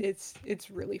 Like,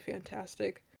 it's really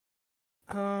fantastic.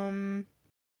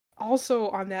 Also,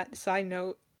 on that side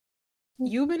note,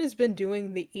 Yubin has been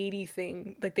doing the 80s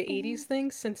thing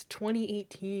since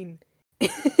 2018.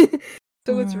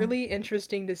 So it's really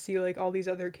interesting to see, like, all these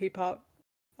other K-pop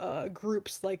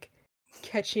groups, like,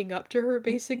 catching up to her,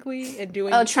 basically, and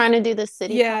doing... Oh, trying to do the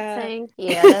city pop thing?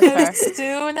 Yeah, that's her. As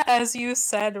soon as you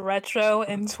said retro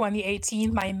in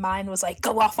 2018, my mind was like,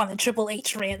 go off on a Triple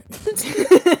H rant.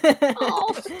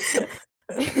 Oh.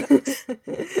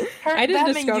 I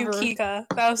didn't discover... Yukika.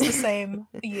 That was the same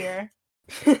year.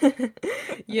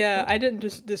 Yeah, I didn't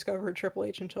just discover Triple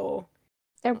H until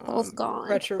they're both gone.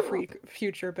 Retro Freak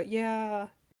Future, but yeah.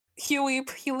 Huey,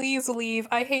 please leave.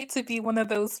 I hate to be one of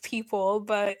those people,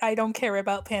 but I don't care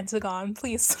about Pentagon.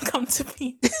 Please come to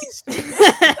me.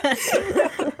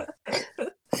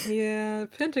 Yeah,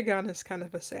 Pentagon is kind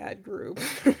of a sad group.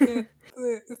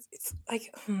 It's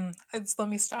like, let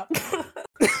me stop.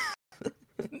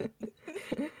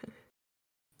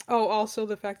 Oh, also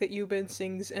the fact that Yubin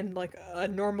sings in, like, a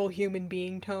normal human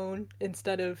being tone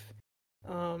instead of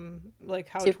like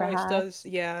how Super Twice high. does.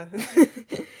 Yeah.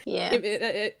 Yeah.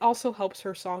 It also helps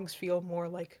her songs feel more,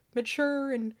 like,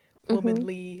 mature and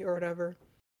womanly or whatever.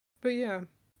 But yeah,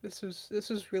 this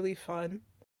was really fun.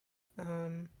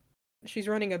 She's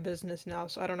running a business now,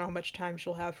 so I don't know how much time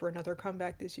she'll have for another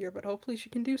comeback this year, but hopefully she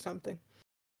can do something.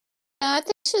 I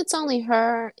think it's only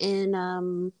her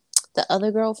and the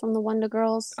other girl from the Wonder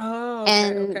Girls. Oh, okay,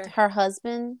 and her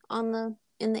husband in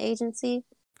the agency.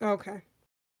 Okay.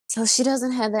 So she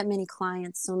doesn't have that many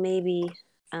clients, so maybe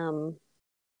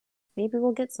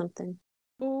we'll get something.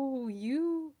 Oh,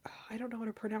 I don't know how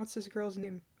to pronounce this girl's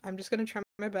name. I'm just gonna try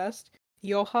my best.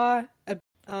 Yoha.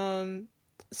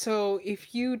 So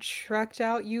if you checked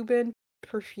out Yubin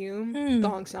Perfume,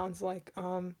 song sounds like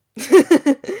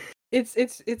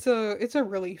it's a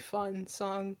really fun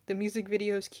song. The music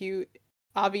video is cute.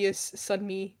 Obvious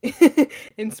Sunmi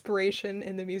inspiration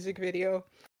in the music video.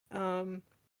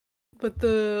 But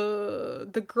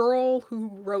the girl who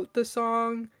wrote the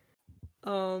song,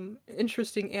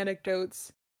 interesting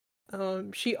anecdotes.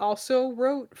 She also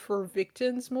wrote for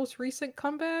Victon's most recent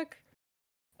comeback.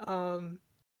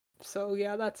 So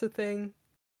yeah, that's a thing.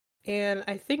 And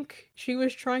I think she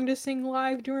was trying to sing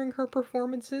live during her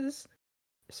performances,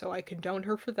 so I condone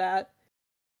her for that.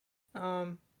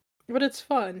 But it's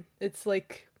fun. It's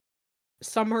like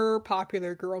summer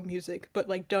popular girl music, but,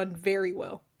 like, done very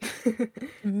well.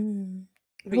 Who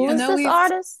is this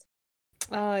artist?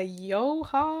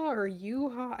 Yoha or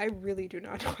Yuha? I really do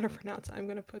not know how to pronounce it. I'm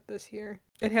gonna put this here.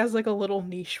 It has, like, a little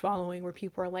niche following where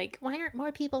people are like, why aren't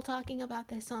more people talking about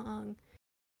this song?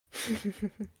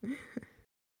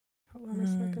 Hold on a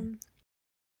second.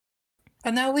 I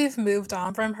know we've moved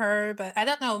on from her, but I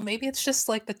don't know, maybe it's just,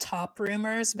 like, the top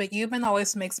rumors, but Yubin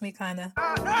always makes me kind of...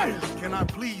 Can I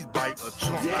please bite a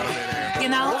chunk out of that ass? You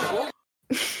know?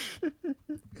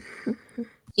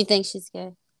 You think she's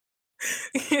gay?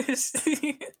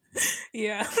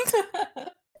 Yeah.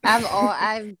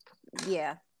 I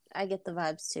get the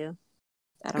vibes too.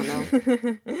 I don't know.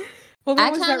 Well,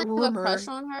 I kind of have a crush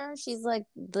on her. She's, like,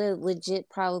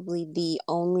 probably the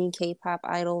only K-pop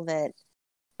idol that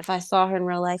if I saw her in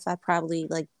real life, I'd probably,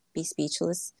 like, be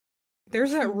speechless.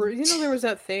 There's that, there was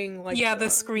that thing like yeah, the yeah.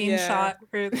 screenshot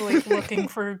for like looking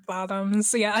for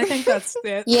bottoms. Yeah, I think that's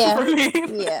it Yeah. for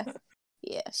me.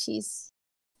 Yeah, she's,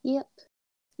 yep,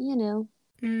 you know.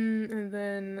 And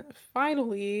then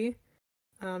finally,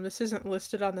 this isn't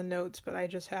listed on the notes, but I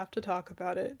just have to talk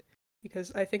about it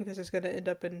because I think this is going to end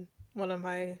up in one of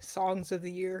my songs of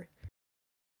the year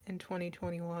in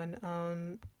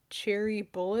 2021. Cherry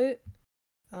Bullet.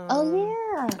 Oh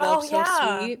yeah. Love So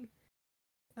yeah. Sweet.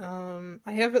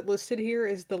 I have it listed here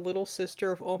as the little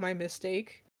sister of All My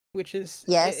Mistake, which is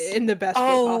Yes. in the best way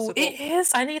Oh, possible. it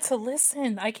is. I need to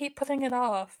listen. I keep putting it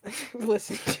off.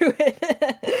 Listen to it.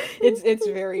 It's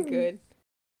very good.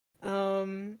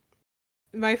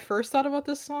 My first thought about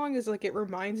this song is like it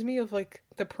reminds me of like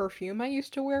the perfume I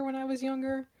used to wear when I was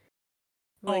younger.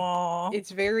 Like Aww.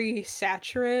 it's very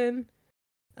saccharine.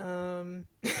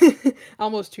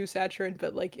 Almost too saccharine,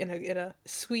 but like in a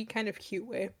sweet kind of cute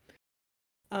way.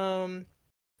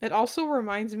 It also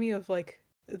reminds me of like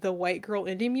the white girl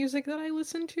indie music that I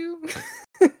listen to.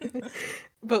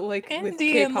 But like with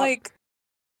Indie K-pop. and like,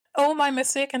 oh, my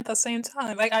mistake at the same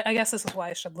time. I guess this is why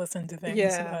I should listen to things.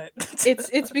 Yeah. But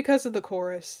It's because of the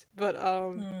chorus, but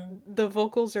the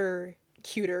vocals are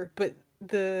cuter, but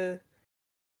the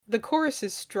chorus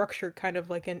is structured kind of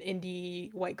like an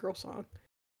indie white girl song.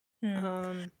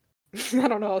 I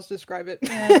don't know how else to describe it.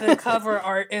 Yeah, the cover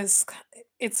art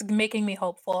it's making me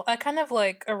hopeful. I kind of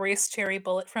like erased Cherry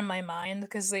Bullet from my mind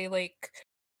because they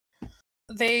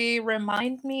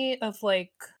remind me of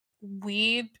like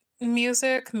weeb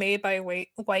music made by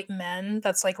white men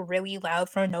that's like really loud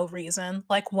for no reason,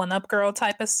 like One Up Girl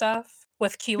type of stuff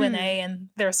with Q&A and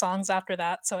their songs after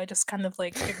that. So I just kind of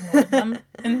like ignored them,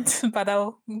 but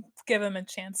I'll give them a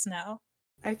chance now.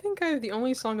 I think the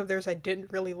only song of theirs I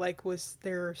didn't really like was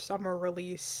their summer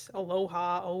release,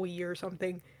 Aloha Oe or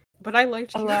something. But I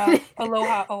liked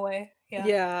Aloha Oe. Yeah.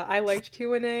 Yeah, I liked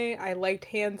Q&A. I liked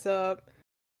Hands Up.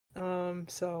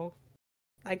 So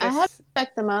I guess I have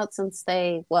checked them out since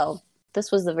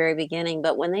this was the very beginning,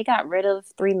 but when they got rid of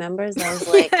 3 members, I was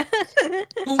like,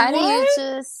 how do you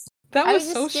just that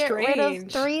was so get strange. rid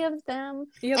of 3 of them?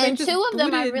 Yeah, and 2 of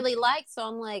them I really liked, so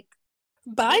I'm like,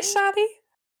 bye, Shadi.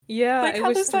 Yeah, like, it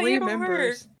was 3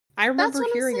 members. I remember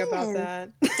hearing about that.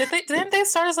 Didn't they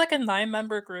start as like a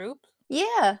 9-member group?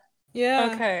 Yeah.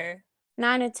 Okay.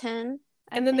 9 or 10.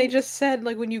 And then they just said,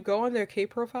 like, when you go on their K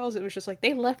profiles, it was just like,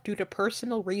 they left due to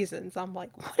personal reasons. I'm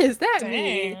like, what does that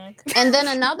mean? And then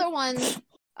another one,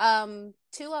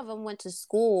 2 of them went to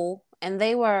school, and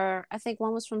they were, I think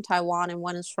one was from Taiwan and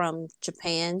one is from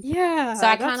Japan. Yeah. So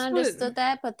I kind of understood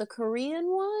that, but the Korean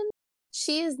one,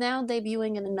 she is now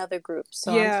debuting in another group.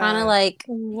 So I'm kind of like,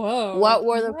 whoa, what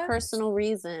were the personal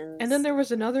reasons? And then there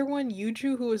was another one,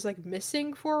 Yuju, who was like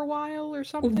missing for a while or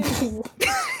something.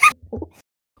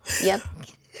 Yep.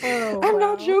 I'm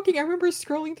not joking. I remember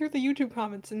scrolling through the YouTube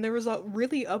comments and there was a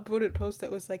really upvoted post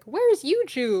that was like, "Where's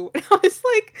Yuju?" And I was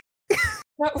like,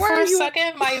 for a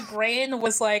second, my brain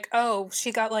was like, "Oh,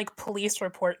 she got like police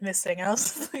report missing." I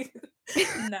was like,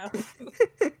 "No."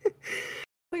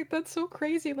 Like, that's so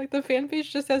crazy. Like, the fan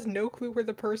page just has no clue where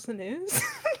the person is.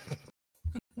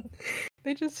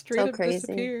 They just straight up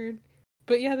disappeared.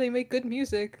 But yeah, they make good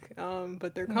music.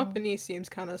 But their company seems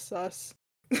kind of sus.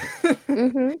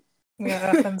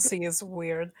 Yeah, FNC is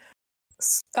weird.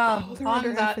 On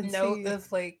that FNC. note of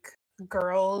like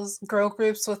girl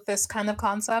groups with this kind of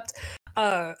concept,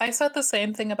 I said the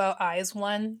same thing about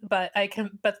IZ*ONE, but I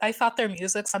thought their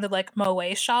music sounded like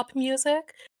Moe shop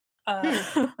music.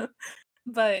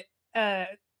 But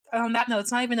on that note,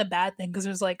 it's not even a bad thing because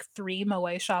there's like 3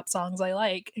 Moe shop songs I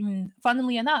like, and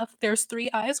funnily enough, there's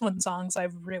 3 IZ*ONE songs I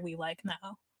really like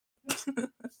now.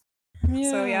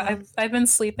 So yeah, I've been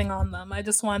sleeping on them. I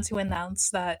just want to announce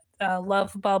that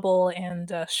Love Bubble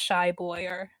and Shy Boy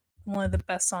are one of the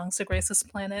best songs to grace this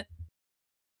planet.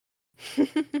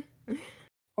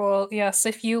 Well, yes,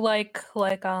 if you like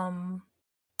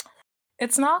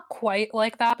it's not quite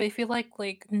like that, but if you like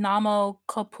Namo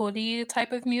Kopuri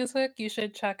type of music, you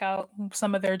should check out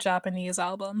some of their Japanese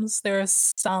albums.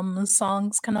 There's some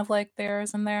songs kind of like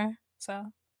theirs in there. So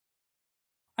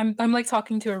I'm like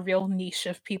talking to a real niche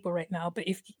of people right now, but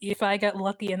if I get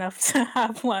lucky enough to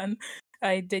have one,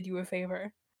 I did you a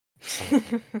favor.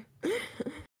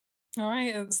 All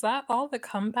right, is that all the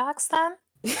comebacks then?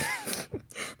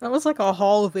 That was like a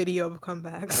haul video of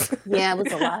comebacks. Yeah, it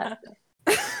was a lot.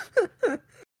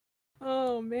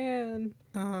 Oh man.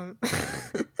 I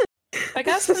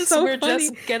guess since we're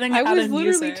just getting out of music. I was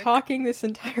literally talking this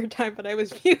entire time, but I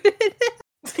was muted.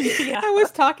 Yeah. I was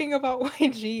talking about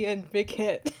YG and Big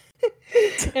Hit.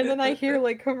 And then I hear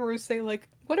like Komaru say like,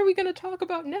 "What are we gonna talk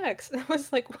about next?" And I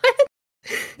was like, "What?"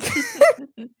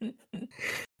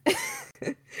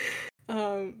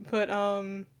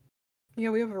 Yeah,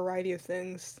 we have a variety of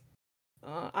things.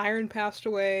 Iron passed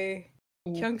away.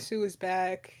 Kyungsoo is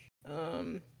back.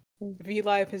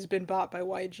 V-Live has been bought by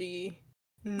YG.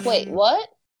 Wait, what?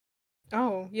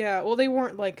 Oh, yeah. Well, they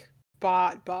weren't like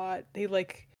bought. They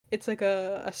like it's like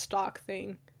a stock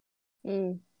thing.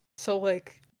 So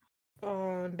like,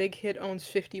 Big Hit owns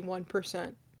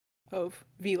 51% of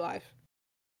V-Live,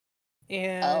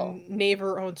 and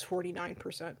Naver owns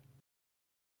 49%.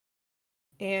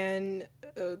 And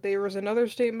there was another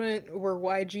statement where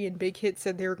YG and Big Hit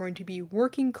said they were going to be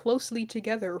working closely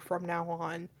together from now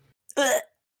on.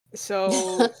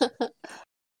 So,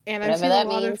 and I've seen a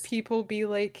lot of people be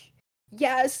like,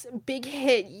 yes, Big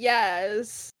Hit,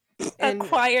 yes.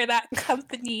 Acquire that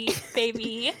company,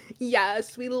 baby.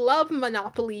 Yes, we love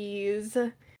monopolies.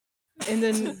 And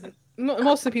then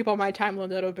most of the people on my timeline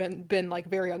that have been like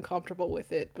very uncomfortable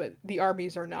with it, but the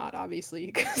armies are not, obviously,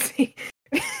 because they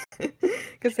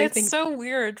it's so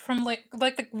weird. From like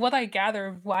what I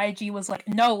gather, YG was like,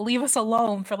 no, leave us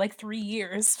alone for like 3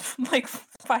 years, like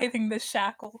fighting the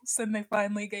shackles, and they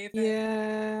finally gave it.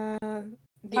 Yeah,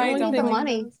 they need the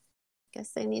money.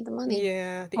 Guess they need the money.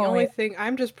 Yeah, the only thing,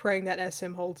 I'm just praying that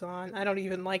SM holds on. I don't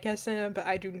even like SM, but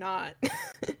I do not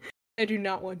I do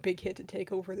not want Big Hit to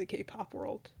take over the K-pop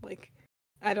world. Like,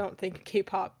 I don't think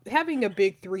K-pop, having a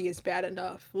big three is bad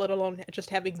enough, let alone just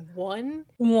having one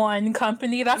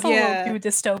company. That's a little too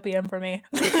dystopian for me.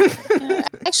 I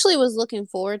actually was looking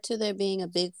forward to there being a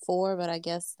big four, but I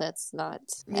guess that's not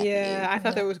happening. Yeah, I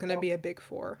thought there was going to be a big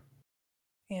four.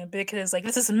 Yeah, Big Hit is like,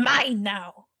 this is mine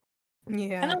now.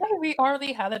 Yeah. And I think we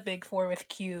already had a big four with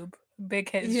Cube. Big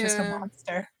Hit is just a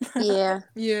monster.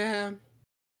 Yeah.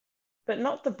 But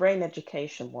not the brain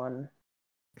education one.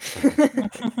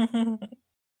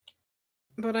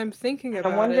 But I'm thinking about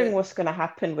it. I'm wondering what's going to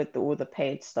happen with all the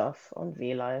paid stuff on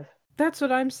V-Live. That's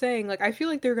what I'm saying. Like, I feel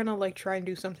like they're going to like try and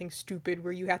do something stupid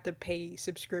where you have to pay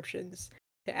subscriptions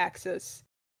to access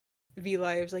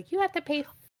V-Lives. Like, you have to pay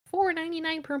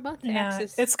 $4.99 per month to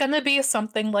access. It's gonna be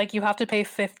something like you have to pay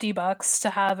 $50 to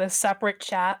have a separate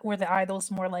chat where the idol's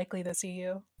more likely to see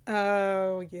you.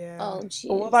 Oh, yeah. Oh, jeez.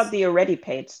 But what about the already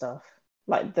paid stuff?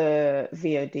 Like the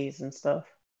VODs and stuff?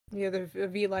 Yeah, the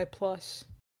V-Live Plus.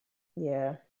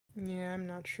 Yeah. Yeah, I'm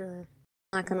not sure.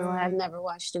 Not gonna lie, I've never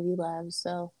watched a V-Live,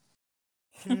 so...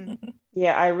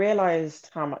 Yeah, I realized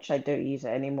how much I don't use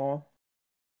it anymore.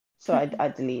 So I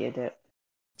deleted it.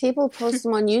 People post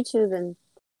them on YouTube and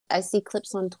I see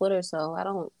clips on Twitter, so I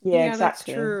don't... Yeah,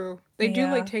 exactly. That's true. They do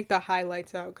like take the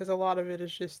highlights out because a lot of it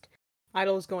is just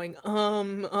idols going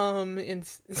and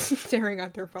staring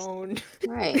at their phone.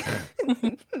 Right.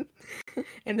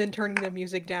 And then turning the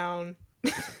music down.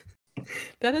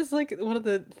 That is like one of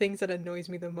the things that annoys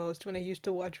me the most. When I used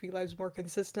to watch V-Lives more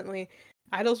consistently,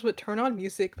 idols would turn on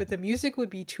music, but the music would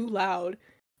be too loud,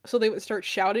 so they would start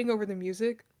shouting over the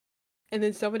music. And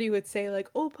then somebody would say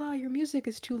like, "Oppa, your music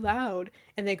is too loud."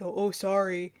 And they go, "Oh,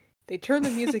 sorry." They turn the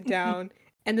music down,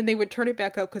 and then they would turn it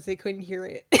back up because they couldn't hear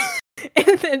it.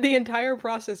 And then the entire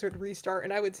process would restart,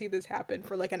 and I would see this happen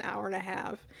for like an hour and a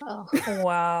half. Oh,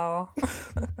 wow.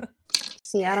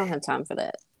 See, I don't have time for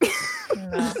that.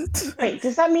 No. Wait,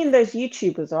 does that mean those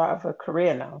YouTubers are out of a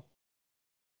career now?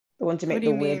 The ones who make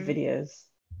the weird videos?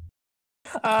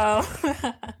 Oh.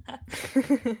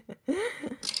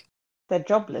 They're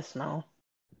jobless now.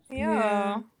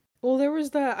 Yeah. Well, there was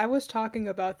that. I was talking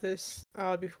about this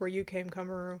before you came,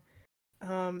 Kamaru.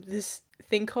 This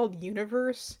thing called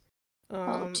Universe.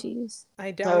 Oh, jeez.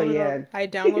 I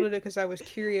downloaded it because I was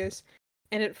curious,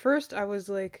 and at first I was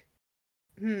like,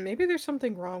 maybe there's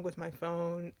something wrong with my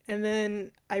phone. And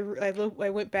then I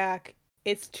went back.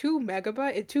 It's 2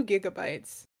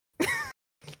 gigabytes.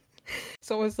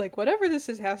 So I was like, whatever this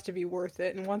is has to be worth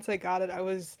it. And once I got it, I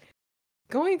was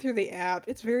going through the app.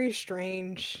 It's very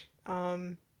strange.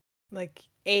 Like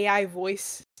AI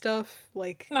voice stuff.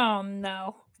 Like, oh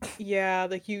no. Yeah,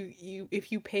 like you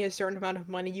if you pay a certain amount of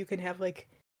money, you can have like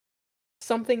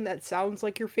something that sounds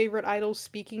like your favorite idol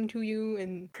speaking to you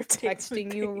and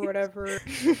texting you or whatever.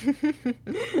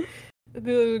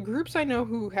 The groups I know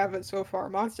who have it so far,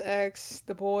 Monsta X,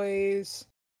 The Boys.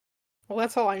 Well,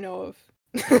 that's all I know of.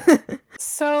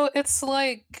 So it's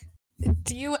like,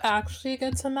 do you actually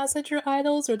get to message your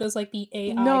idols, or does like the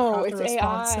AI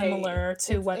respond similar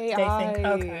to what they think?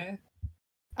 Okay.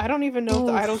 I don't even know if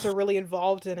the idols are really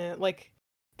involved in it. Like,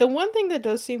 the one thing that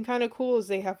does seem kind of cool is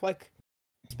they have like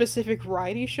specific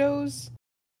variety shows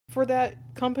for that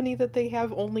company that they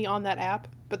have only on that app,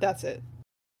 but that's it.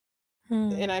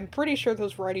 And I'm pretty sure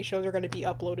those variety shows are going to be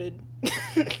uploaded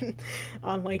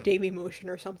on like Dailymotion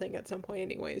or something at some point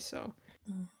anyway, so.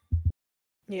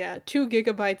 Yeah, 2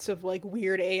 gigabytes of like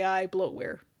weird AI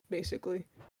bloatware, basically.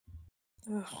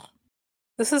 Ugh.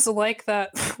 This is like that.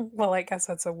 Well, I guess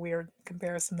that's a weird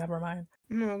comparison. Never mind.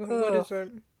 No, what is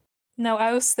it? No,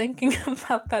 I was thinking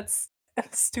about that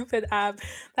stupid app,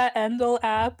 that Endel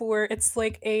app where it's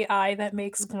like AI that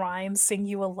makes Grimes sing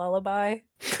you a lullaby.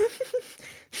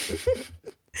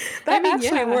 That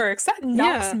actually works. That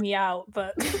knocks me out,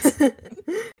 but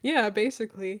yeah,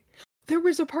 basically. There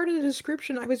was a part of the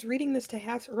description I was reading this to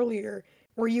Hats earlier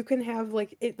where you can have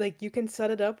like it like you can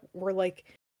set it up where like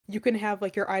you can have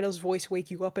like your idol's voice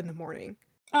wake you up in the morning.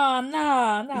 Oh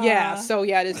no. Yeah, so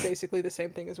yeah, it is basically the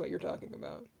same thing as what you're talking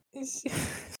about.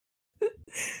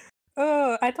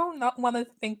 Oh, I don't not want to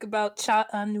think about Cha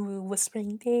Eun-woo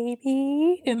whispering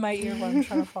 "baby" in my ear while I'm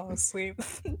trying to fall asleep.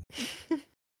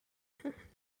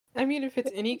 I mean, if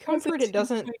it's any comfort, it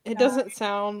doesn't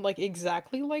sound like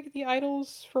exactly like the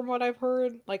idols from what I've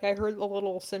heard. Like I heard a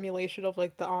little simulation of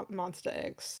like the Monsta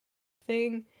X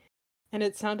thing, and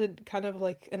it sounded kind of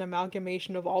like an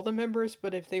amalgamation of all the members,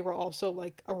 but if they were also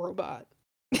like a robot.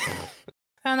 I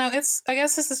don't know. I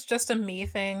guess this is just a me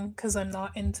thing because I'm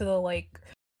not into the like.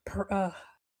 I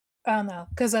don't know,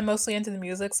 because I'm mostly into the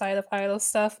music side of idol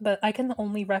stuff, but I can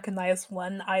only recognize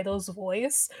one idol's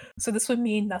voice, so this would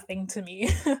mean nothing to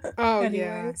me. Oh,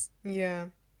 yeah.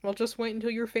 Well, just wait until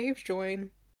your faves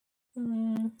join.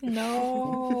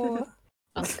 No.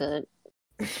 That's good.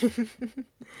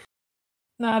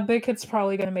 Nah, Big Hit's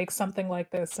probably gonna make something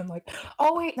like this and like,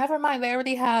 oh wait, never mind, they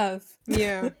already have.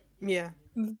 Yeah.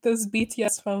 Those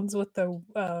BTS phones with the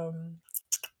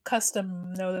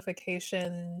custom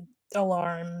notification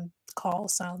alarm call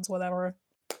sounds, whatever.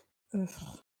 Ugh.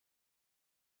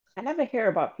 I never hear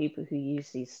about people who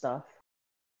use these stuff.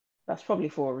 That's probably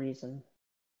for a reason.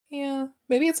 Yeah,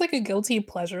 maybe it's like a guilty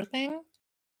pleasure thing.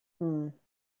 It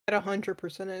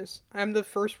 100% is. I'm the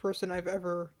first person I've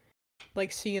ever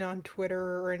like seen on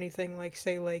Twitter or anything like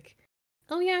say like,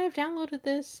 oh yeah, I've downloaded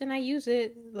this and I use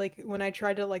it. Like when I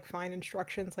tried to like find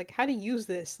instructions like how to use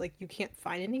this, like you can't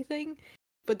find anything.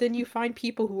 But then you find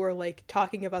people who are like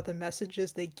talking about the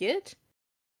messages they get.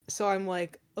 So I'm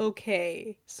like,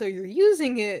 okay, so you're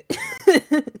using it,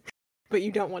 but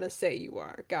you don't want to say you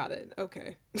are. Got it.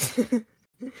 Okay.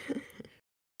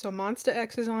 So Monsta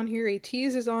X is on here,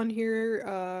 ATEEZ is on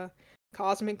here,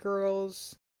 Cosmic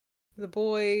Girls, The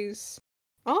Boys.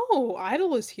 Oh,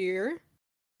 Idol is here.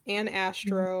 And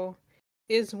Astro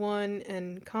is one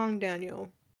and Kong Daniel.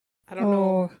 I don't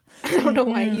know. I don't know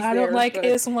why he's there. I don't like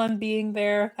IZ*ONE being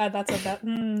there. That's a bet.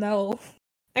 No.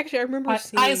 Actually, I remember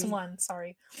seeing IZ*ONE,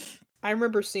 sorry. I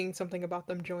remember seeing something about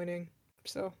them joining.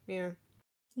 So, yeah.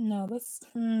 No, that's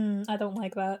I don't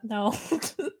like that. No.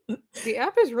 The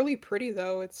app is really pretty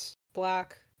though. It's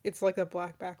black. It's like a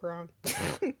black background.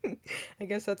 I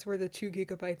guess that's where the 2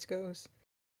 gigabytes goes.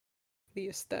 The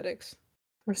aesthetics.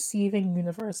 Receiving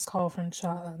universe call from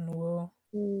Cha Eun-woo.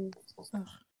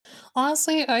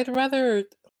 Honestly, I'd rather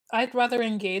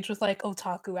engage with like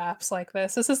otaku apps like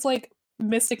this. This is like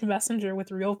Mystic Messenger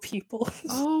with real people.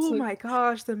 Oh my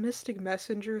gosh, the Mystic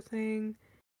Messenger thing.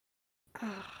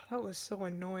 That was so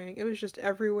annoying. It was just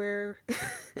everywhere.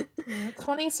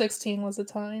 2016 was the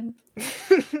time.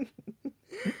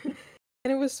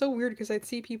 And it was so weird because I'd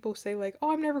see people say like,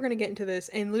 oh, I'm never going to get into this.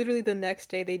 And literally the next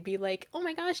day they'd be like, oh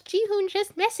my gosh, Jihoon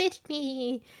just messaged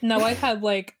me. No, I've had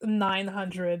like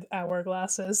 900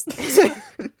 hourglasses.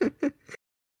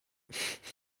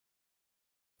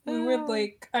 I would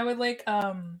like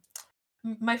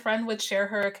my friend would share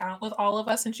her account with all of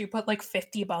us and she put like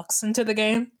 $50 into the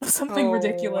game. Something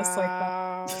ridiculous like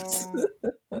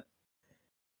that.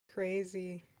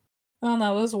 Crazy. I don't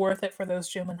know, it was worth it for those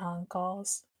Jim and Han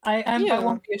calls. I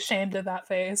won't be ashamed of that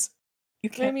phase.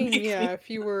 You can't. I mean, yeah, if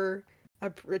you were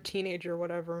a teenager or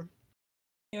whatever.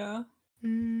 Yeah.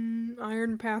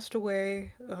 Iron passed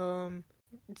away. To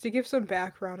give some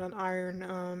background on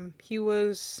Iron, he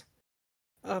was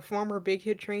a former Big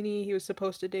Hit trainee. He was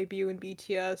supposed to debut in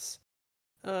BTS,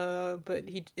 but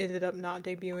he ended up not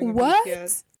debuting in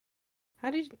BTS.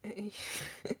 How did you...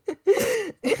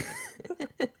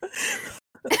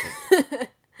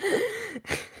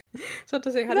 So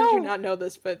to say, how did you not know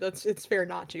this? But it's fair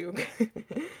not to.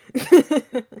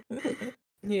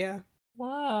 Yeah.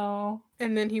 Wow.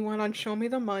 And then he went on Show Me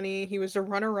the Money. He was a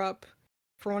runner-up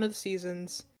for one of the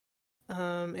seasons.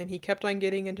 And he kept on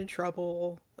getting into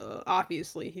trouble.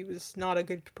 Obviously, he was not a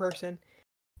good person.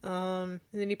 And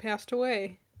then he passed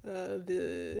away.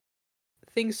 The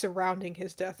things surrounding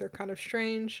his death are kind of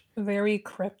strange. Very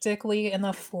cryptically in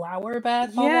a flower bed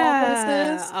of all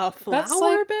places. A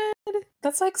flower bed?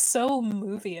 That's like so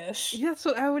movie-ish. Yeah,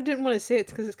 so I didn't want to say it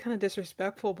because it's kind of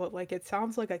disrespectful, but like it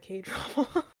sounds like a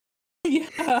K-drama.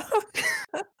 Yeah.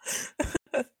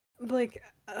 Like,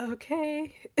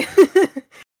 okay.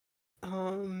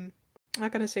 I'm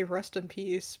not gonna say rest in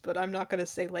peace, but I'm not gonna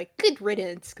say like good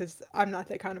riddance because I'm not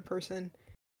that kind of person.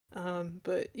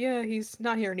 But yeah, he's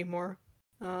not here anymore.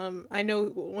 I know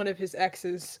one of his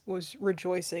exes was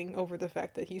rejoicing over the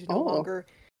fact that he's no longer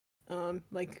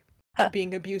like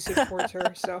being abusive towards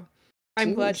her, so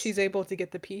I'm glad she's able to get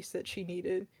the peace that she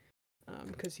needed.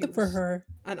 Because he was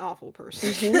an awful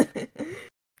person.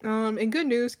 And good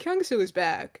news, Kyungsoo is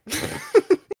back.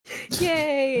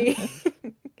 Yay!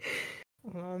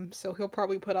 So he'll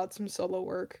probably put out some solo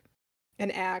work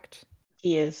and act.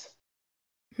 He is.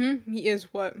 He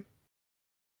is what?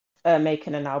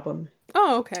 Making an album.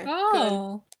 Oh, okay.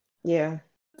 Oh. Good. Yeah.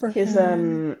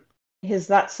 His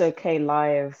That's Okay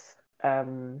Live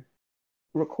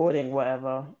recording,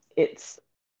 whatever. It's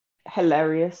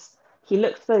hilarious. He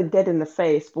looks so dead in the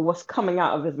face, but what's coming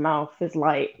out of his mouth is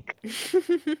like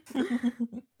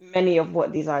many of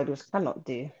what these idols cannot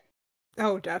do.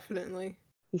 Oh, definitely.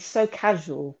 He's so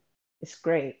casual. It's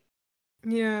great.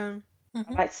 Yeah. I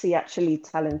like to see actually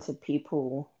talented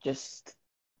people just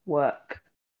work.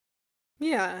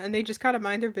 Yeah, and they just kind of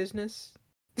mind their business.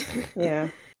 Yeah.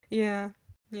 Yeah.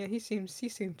 Yeah, he seems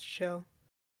chill.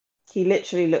 He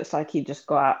literally looks like he just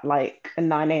got out like a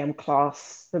 9 a.m.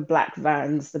 class, the black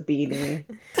Vans, the beanie,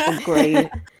 the grey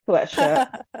sweatshirt.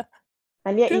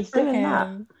 And yet he's doing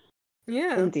that.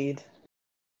 Yeah. Indeed.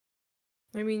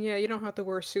 I mean, yeah, you don't have to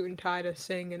wear a suit and tie to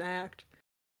sing and act.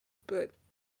 But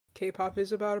K-pop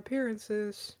is about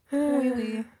appearances.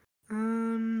 Really?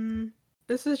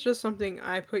 This is just something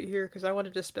I put here because I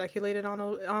wanted to speculate on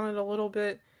it a little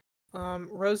bit.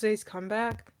 Rose's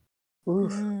comeback.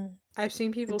 Oof. I've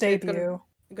seen people say it's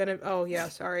gonna. Oh yeah,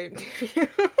 sorry.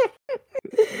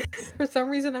 For some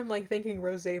reason, I'm like thinking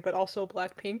Rose, but also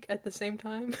Blackpink at the same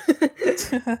time.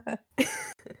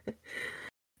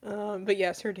 But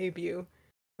yes, her debut.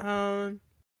 I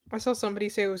saw somebody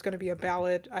say it was gonna be a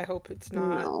ballad. I hope it's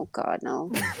not. No, God,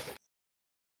 no.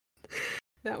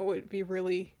 That would be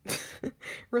really,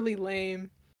 really lame.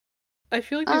 I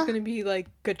feel like there's gonna be like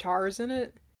guitars in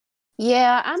it.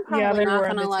 Yeah, I'm probably not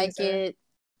gonna like it.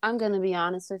 I'm gonna be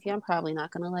honest with you. I'm probably not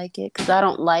gonna like it because I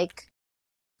don't like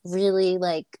really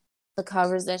like the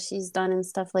covers that she's done and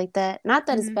stuff like that. Not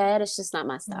that it's bad. It's just not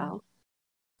my style.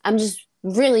 I'm just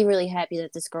really, really happy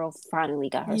that this girl finally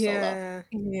got her solo.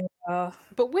 Yeah.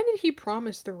 But when did he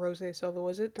promise the Rose solo?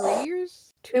 Was it 3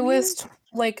 years? It was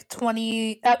like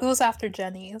 20. It was after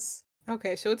Jennie's.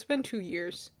 Okay, so it's been 2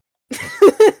 years.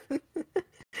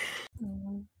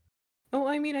 Oh,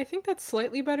 I mean, I think that's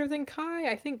slightly better than Kai.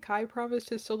 I think Kai promised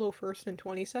his solo first in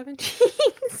 2017. So...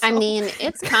 I mean,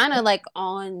 it's kind of like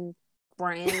on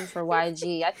brand for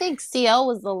YG. I think CL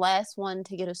was the last one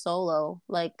to get a solo,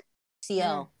 like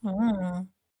CL.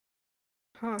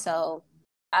 So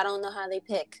I don't know how they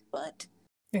pick, but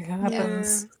it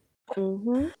happens. Yeah.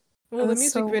 Well, the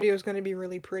music video is going to be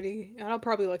really pretty, and I'll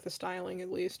probably like the styling at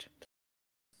least.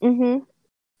 I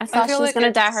thought she was going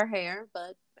to dye her hair,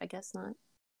 but I guess not.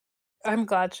 I'm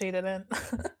glad she didn't.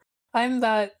 I'm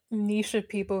that niche of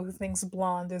people who thinks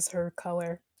blonde is her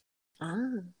color.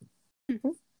 I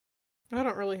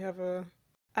don't really have a...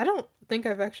 I don't think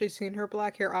I've actually seen her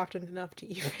black hair often enough to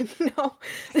even know.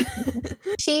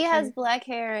 She has black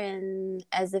hair in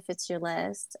As If It's Your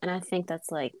Last, and I think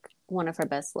that's like one of her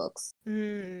best looks.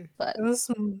 But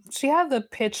she had the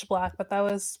pitch black, but that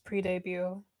was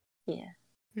pre-debut. Yeah.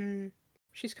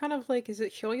 She's kind of like, is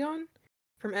it Hyoyeon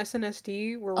from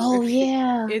SNSD? Where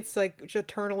it's like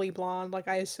eternally blonde. Like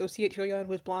I associate Hyoyeon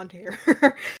with blonde hair.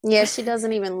 Yeah, she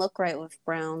doesn't even look right with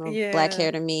brown or black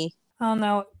hair to me. I don't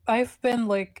know. I've been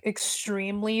like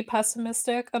extremely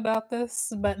pessimistic about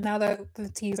this, but now that the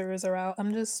teasers are out,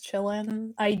 I'm just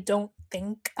chilling. I don't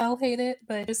think I'll hate it,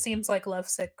 but it just seems like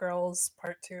Lovesick Girls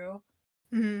Part 2.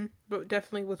 But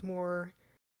definitely with more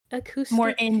acoustic,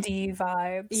 more indie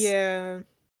vibes. Yeah,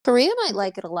 Korea might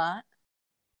like it a lot.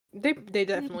 They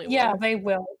definitely will. Yeah, they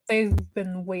will. They've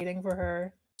been waiting for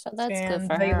her. So that's good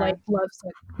for her. They like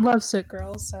Lovesick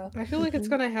Girls, so I feel like it's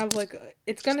gonna have like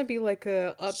it's gonna be like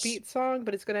a upbeat song,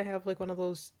 but it's gonna have like one of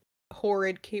those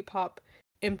horrid K-pop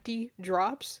empty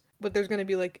drops, but there's gonna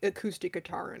be like acoustic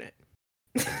guitar in it.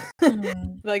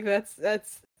 Like that's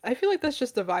I feel like that's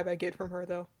just the vibe I get from her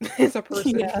though, as a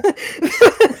person. Yeah.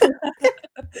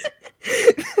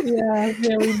 Yeah,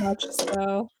 very much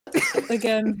so.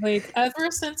 Again, like ever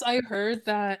since I heard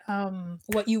that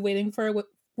what you waiting for was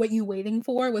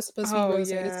supposed to be Oh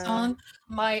Rosé's yeah. song,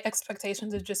 my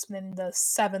expectations have just been the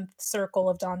seventh circle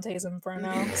of Dante's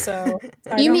Inferno. So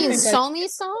I You don't mean think I should be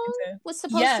Somi's song disappointed. was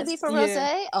supposed to be Yes. for Yeah.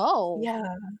 Rosé? Oh.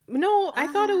 Yeah. No, I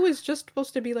thought it Ah. was just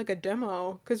supposed to be like a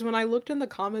demo. Because when I looked in the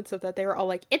comments of that, they were all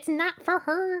like, "It's not for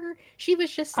her. She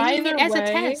was just singing it Either as a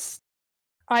way, test."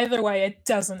 it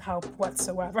doesn't help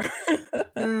whatsoever.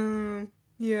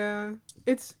 Yeah.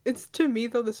 It's to me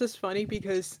though. This is funny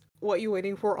because What You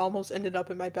Waiting For almost ended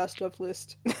up in my best of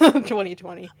list of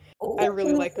 2020. I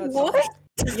really like that song. What?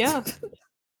 Yeah.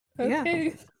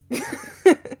 Okay.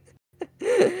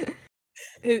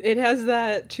 It has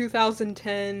that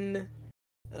 2010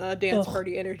 dance Ugh.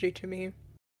 party energy to me.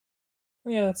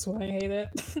 Yeah, that's why I hate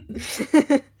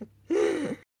it.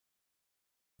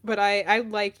 But I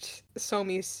liked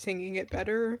Somi singing it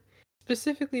better,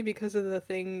 specifically because of the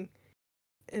thing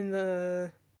in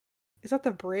the is that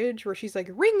the bridge where she's like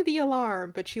ring the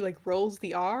alarm, but she like rolls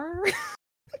the R.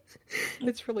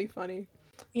 It's really funny.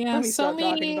 Yeah, Let me stop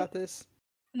talking Somi. about this.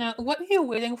 Now, what you're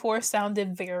waiting for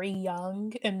sounded very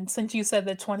young, and since you said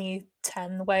the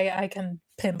 2010 way, I can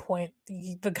pinpoint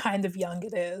the kind of young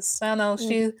it is. I don't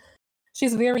know,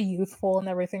 she's very youthful in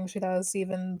everything she does,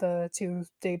 even the two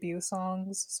debut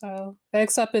songs. So I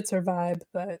accept it's her vibe,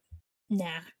 but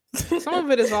nah. Some of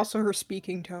it is also her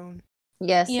speaking tone.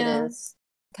 Yes, Yeah. it is.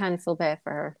 Kind of feel bad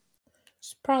for her.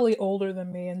 She's probably older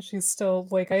than me, and she's still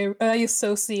like I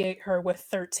associate her with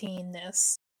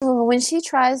 13ness. Oh, when she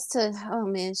tries to, oh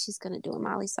man, she's gonna do a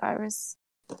Miley Cyrus.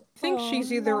 I think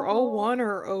she's either 01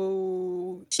 or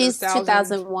 0. She's 2000.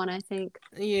 2001, I think.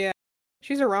 Yeah,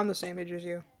 she's around the same age as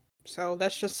you. So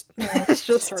that's just that's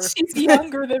just her. She's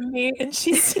younger than me, and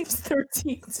she seems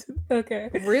 13. Okay.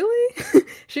 Really?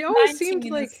 She always seemed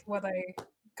 19 like is what I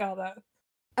got at.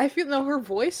 I feel no, her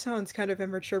voice sounds kind of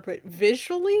immature, but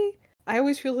visually, I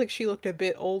always feel like she looked a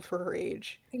bit old for her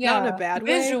age. Not in a bad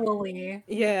way. Visually,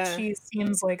 Yeah. she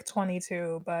seems like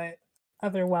 22, but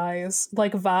otherwise,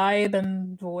 like vibe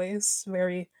and voice,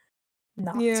 very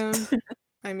not. Yeah.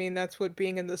 I mean, that's what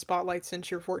being in the spotlight since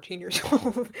you're 14 years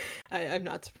old. I'm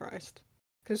not surprised.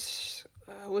 Because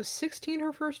was 16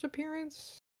 her first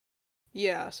appearance?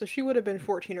 Yeah, so she would have been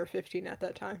 14 or 15 at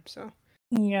that time, so.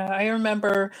 Yeah, I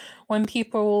remember when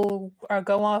people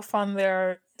go off on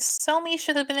their Selmy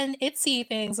should have been in ITZY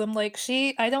things. I'm like,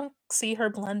 I don't see her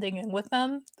blending in with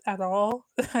them at all.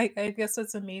 I guess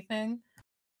it's a me thing.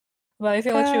 But I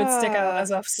feel like she would stick out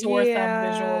as a sore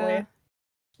thumb visually.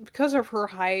 Because of her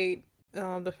height,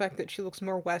 the fact that she looks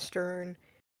more Western.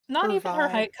 Not her even her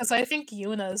vibe. height, because I think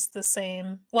Yuna's the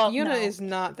same. Well, Yuna no. is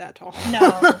not that tall.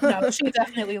 No, she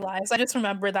definitely lies. I just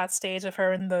remember that stage of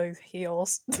her in the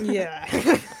heels. Yeah.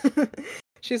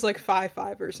 She's like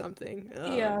 5'5" or something.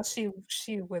 Yeah,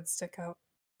 she would stick out.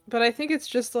 But I think it's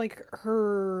just like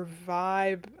her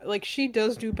vibe. Like she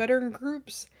does do better in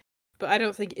groups, but I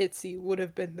don't think ITZY would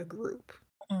have been the group.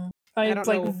 I don't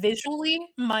like know. visually,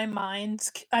 my mind.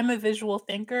 I'm a visual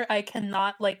thinker. I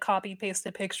cannot like copy paste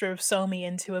a picture of Somi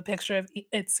into a picture of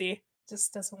ITZY.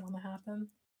 Just doesn't want to happen.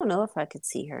 I don't know if I could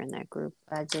see her in that group.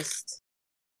 I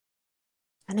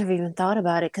never even thought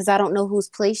about it because I don't know whose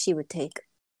place she would take.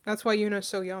 That's why Yuna's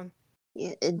so young.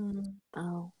 Yeah,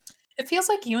 oh. It feels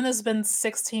like Yuna's been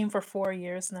 16 for 4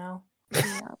 years now.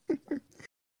 Yeah.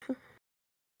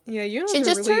 Yeah, Yuna's She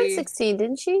just really... turned 16,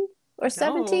 didn't she? Or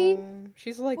 17? No,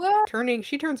 she's like What?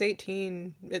 she turns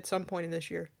 18 at some point in this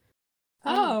year.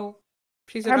 Oh.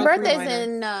 She's her an 03 birthday's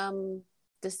minor. in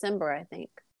December, I think.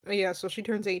 Yeah, so she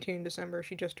turns 18 in December.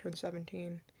 She just turned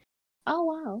 17. Oh,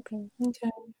 wow, okay.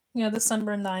 Okay. Yeah,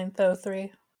 December 9th,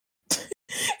 03.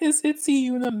 Is ITZY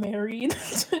Yuna married?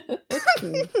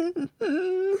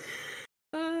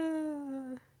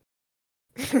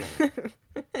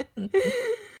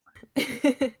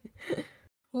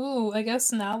 Ooh, I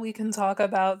guess now we can talk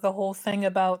about the whole thing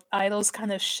about idols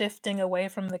kind of shifting away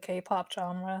from the K-pop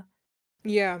genre.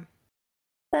 Yeah. What's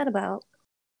that about?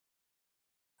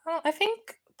 Well, I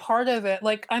think part of it,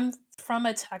 like I'm from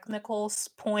a technical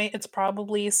point, it's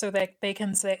probably so that they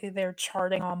can say they're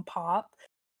charting on pop,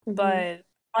 but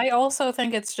I also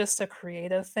think it's just a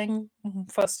creative thing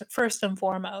first and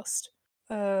foremost.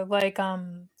 Like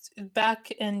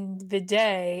back in the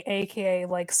day, aka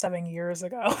like 7 years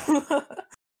ago.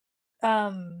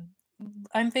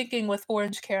 I'm thinking with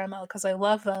Orange Caramel because I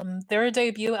love them. Their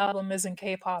debut album isn't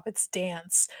K-pop, it's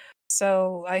dance.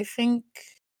 So I think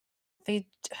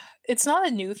it's not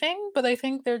a new thing, but I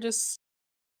think they're just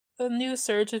a new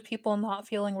surge of people not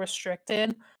feeling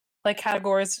restricted, like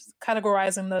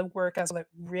categorizing the work as what it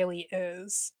really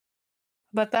is.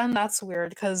 But then that's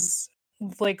weird because,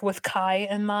 like, with Kai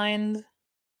in mind,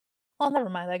 well, never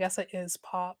mind. I guess it is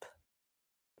pop.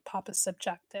 Pop is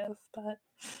subjective, but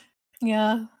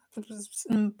yeah,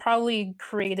 probably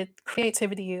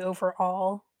creativity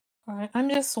overall. I'm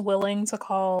just willing to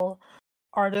call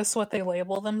artists what they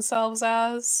label themselves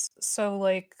as. So,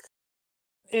 like,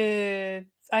 I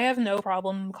have no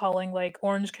problem calling like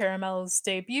Orange Caramel's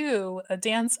debut a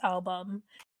dance album.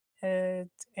 And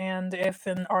if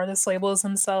an artist labels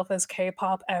himself as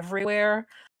K-pop everywhere,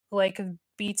 like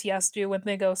BTS do when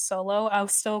they go solo, I'll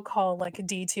still call like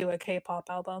D2 a K-pop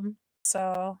album.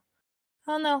 So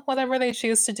I don't know, whatever they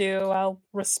choose to do, I'll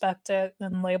respect it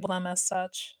and label them as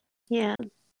such. Yeah.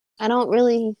 I don't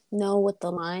really know what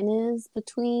the line is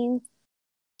between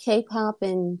K-pop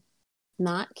and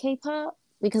not K-pop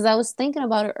because I was thinking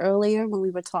about it earlier when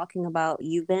we were talking about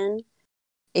Yubin.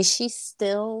 Is she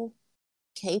still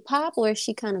K-pop or is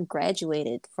she kind of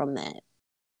graduated from that?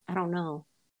 I don't know.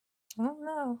 I don't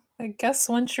know. I guess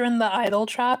once you're in the idol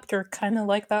trap, you're kind of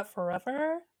like that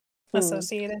forever.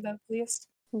 Associated, at least.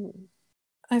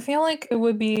 I feel like it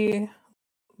would be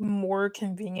more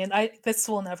convenient. This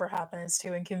will never happen. It's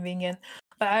too inconvenient.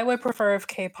 But I would prefer if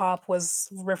K-pop was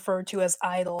referred to as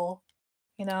idol.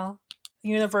 You know,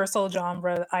 universal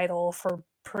genre idol for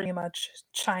pretty much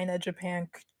China, Japan,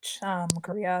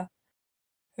 Korea.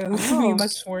 It would be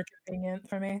much more convenient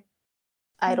for me.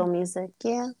 Idol music,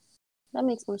 yeah, that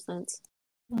makes more sense.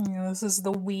 Yeah, this is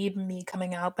the weeb me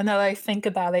coming out. But now that I think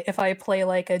about it, if I play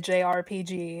like a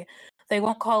JRPG, they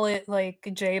won't call it like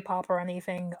J-pop or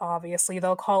anything, obviously.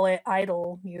 They'll call it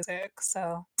idol music,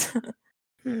 so.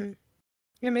 Yeah,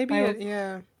 maybe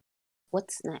yeah.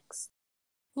 What's next?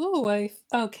 Ooh,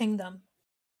 Kingdom.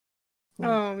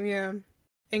 Oh, yeah.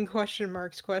 In question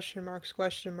marks.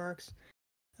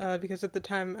 Because at the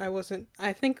time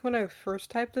I think when I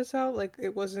first typed this out, like,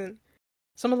 it wasn't,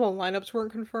 some of the lineups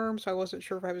weren't confirmed, so I wasn't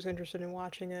sure if I was interested in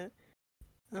watching it.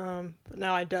 But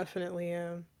now I definitely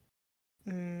am.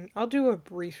 I'll do a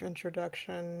brief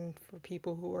introduction for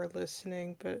people who are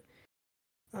listening, but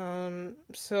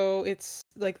so it's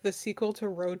like the sequel to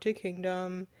Road to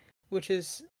Kingdom, which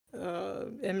is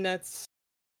Mnet's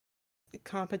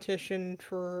competition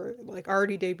for like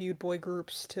already debuted boy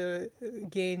groups to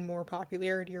gain more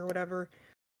popularity or whatever.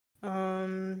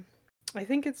 I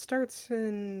think it starts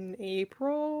in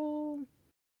April.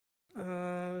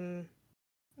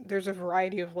 There's a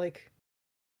variety of like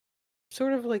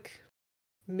sort of like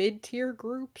mid-tier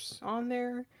groups on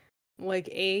there, like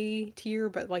A tier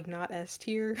but like not S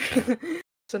tier.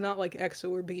 So not like EXO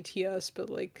or BTS, but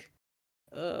like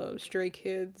Stray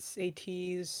Kids,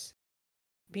 ATEEZ,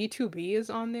 BTOB is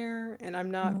on there, and I'm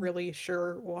not really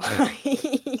sure why.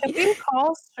 Can we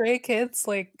call Stray Kids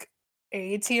like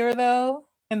A tier though,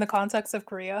 in the context of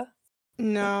Korea?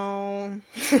 No.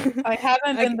 I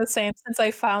haven't been the same since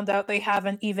I found out they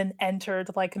haven't even entered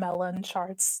like Melon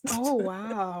charts. Oh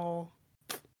wow.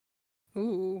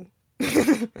 Ooh.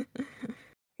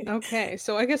 Okay,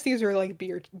 so I guess these are like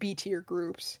B tier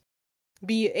groups.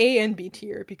 A and B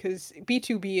tier, because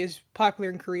BTOB is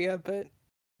popular in Korea, but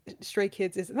Stray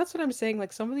Kids is. That's what I'm saying.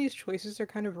 Like, some of these choices are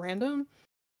kind of random,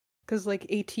 because like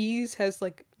ATEEZ has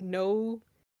like no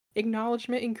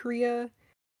acknowledgement in Korea.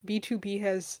 BTOB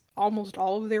has almost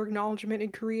all of their acknowledgement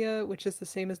in Korea, which is the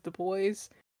same as the boys.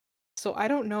 So I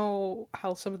don't know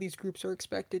how some of these groups are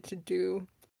expected to do.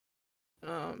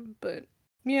 But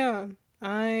yeah,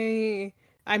 I'm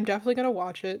definitely gonna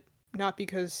watch it. Not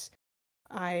because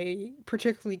I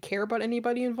particularly care about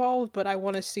anybody involved, but I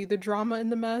want to see the drama in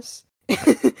the mess.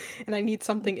 And I need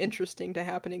something interesting to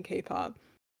happen in K-pop.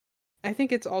 I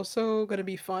think it's also going to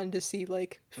be fun to see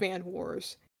like fan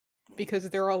wars, because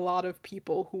there are a lot of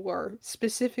people who are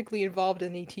specifically involved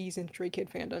in ATEEZ and Stray Kid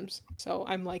fandoms. So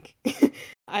I'm like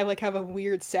I like have a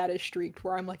weird sadist streak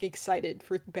where I'm like excited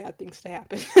for bad things to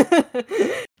happen.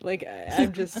 Like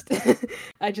I'm just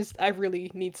I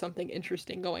really need something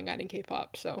interesting going on in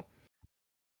K-pop, so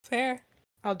Fair.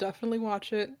 I'll definitely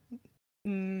watch it.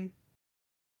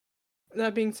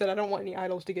 That being said, I don't want any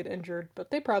idols to get injured,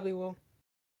 but they probably will.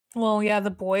 Well, yeah, the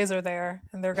boys are there,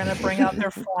 and they're gonna bring out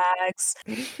their flags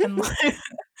and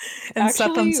and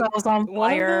set themselves on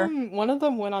fire. One of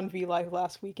them went on V Live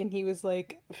last week, and he was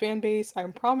like, "Fan base,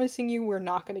 I'm promising you, we're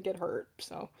not gonna get hurt."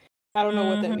 So I don't know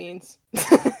what that means.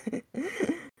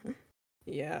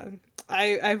 Yeah,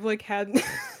 I've like had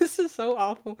this is so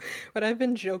awful, but I've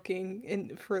been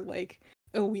joking for like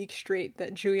a week straight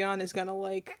that Juyeon is gonna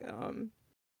like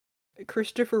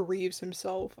Christopher Reeves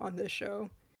himself on this show.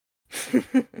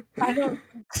 I don't.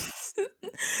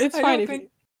 It's fine if think.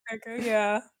 Okay,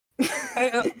 yeah.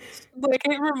 Like,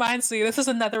 it reminds me, this is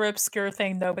another obscure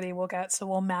thing nobody will get, so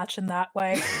we'll match in that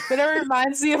way. But it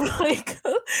reminds me of, like,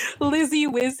 Lizzie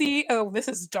Wizzy. Oh, this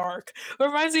is dark. It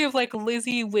reminds me of, like,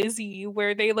 Lizzie Wizzy,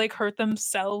 where they, like, hurt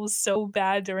themselves so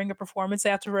bad during a performance,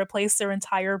 they have to replace their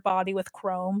entire body with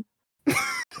chrome.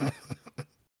 The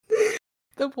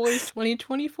Boys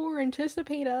 2024,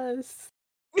 anticipate us.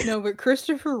 No, but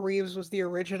Christopher Reeves was the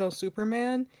original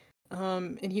Superman.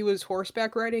 And he was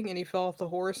horseback riding, and he fell off the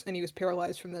horse, and he was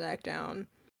paralyzed from the neck down.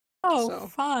 Oh, So,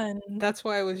 fun. That's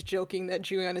why I was joking that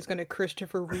Julian is going to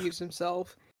Christopher Reeves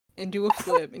himself and do a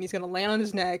flip, and he's going to land on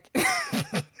his neck.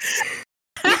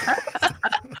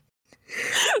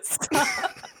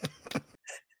 Stop.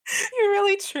 You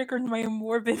really triggered my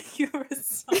morbid humor.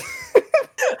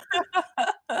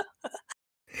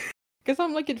 Because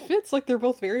I'm like, it fits. Like, they're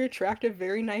both very attractive,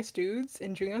 very nice dudes,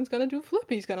 and Julian's gonna do a flip.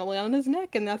 He's gonna land on his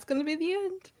neck, and that's gonna be the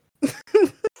end.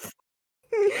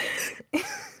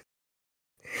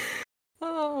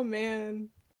 Oh man,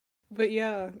 but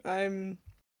yeah, I'm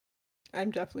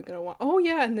definitely gonna watch. Oh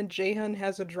yeah, and then Jaehyun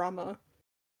has a drama.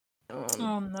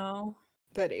 Oh no.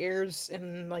 That airs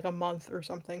in like a month or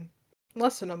something,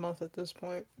 less than a month at this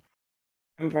point.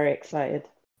 I'm very excited.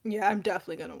 Yeah, I'm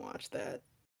definitely gonna watch that.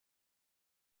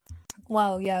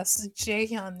 Well, yes,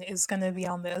 Jaehyun is going to be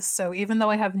on this, so even though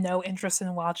I have no interest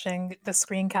in watching, the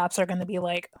screen caps are going to be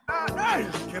like,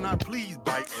 Can I please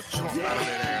bite a chunk out of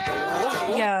that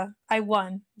air? yeah, I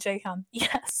won, Jaehyun.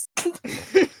 Yes.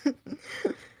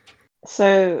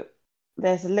 So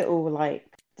there's a little like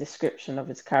description of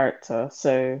his character.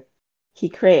 So he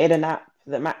created an app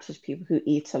that matches people who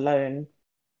eat alone,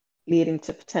 leading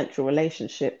to potential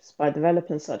relationships. By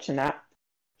developing such an app,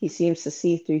 he seems to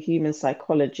see through human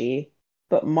psychology,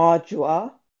 but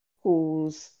Marjua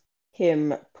calls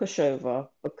him pushover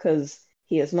because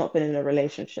he has not been in a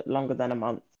relationship longer than a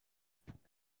month.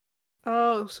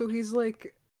 Oh, so he's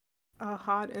like a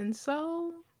hot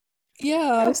incel?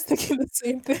 Yeah, I was thinking the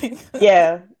same thing.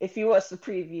 Yeah, if you watch the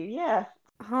preview, yeah.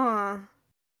 Huh.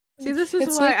 See, this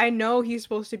is why I know he's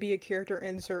supposed to be a character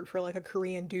insert for like a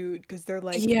Korean dude, because they're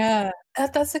like, yeah,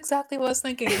 that's exactly what I was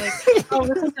thinking. Like, oh,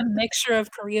 this is a mixture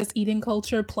of Korea's eating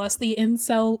culture plus the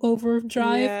incel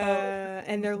overdrive. Yeah,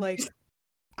 and they're like,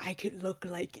 I could look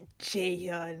like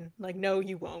Jaehyun. Like, no,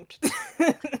 you won't.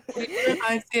 It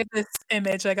reminds me of this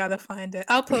image. I gotta find it.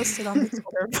 I'll post it on the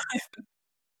Twitter.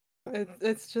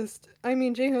 It's just, I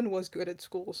mean, Jaehyun was good at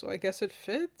school, so I guess it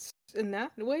fits in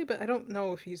that way, but I don't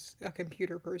know if he's a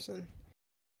computer person.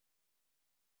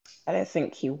 I don't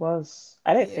think he was.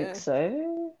 I don't think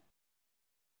so.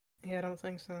 Yeah, I don't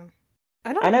think so.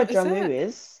 I know Jungwoo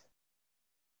is.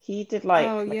 He did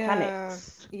like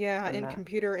mechanics. Yeah, in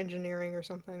computer engineering or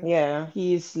something. Yeah,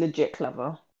 he's legit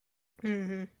clever.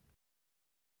 Mm-hmm.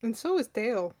 And so is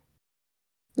Dale.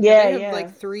 Yeah, they have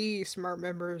like 3 smart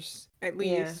members at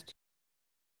least. Yeah.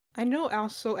 I know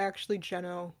also actually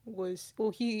Geno was,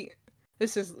 well,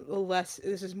 this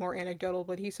is more anecdotal,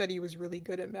 but he said he was really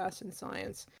good at math and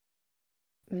science.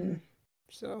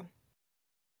 So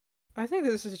I think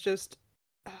this is just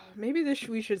maybe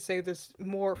we should save this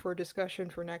more for discussion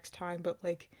for next time, but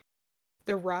like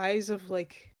the rise of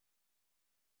like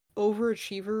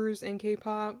overachievers in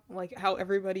K-pop, like how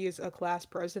everybody is a class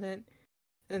president,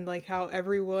 and like how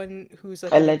everyone who's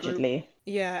like allegedly,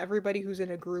 everybody who's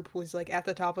in a group was like at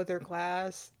the top of their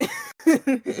class.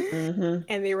 Mm-hmm.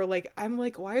 And they were like, I'm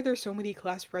like, why are there so many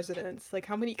class presidents? Like,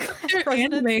 how many class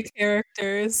presidents? Anime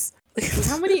characters.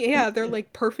 How many? Yeah, they're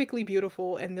like perfectly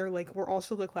beautiful, and they're like, we're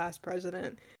also the class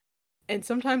president. And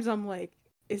sometimes I'm like,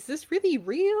 is this really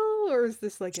real, or is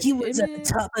this like he was at the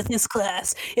top of his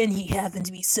class, and he happened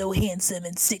to be so handsome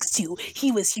and 6'2".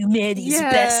 He was humanity's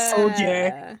best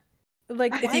soldier.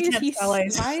 Like, why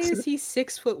is he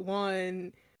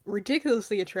 6'1",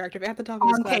 ridiculously attractive at the top of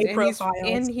his class,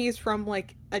 and he's from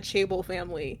like a Chaebol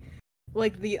family?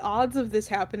 Like, the odds of this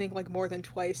happening like more than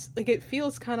twice. Like, it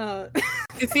feels kind of.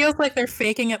 It feels like they're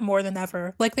faking it more than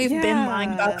ever. Like, they've been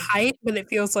lying about height, but it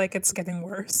feels like it's getting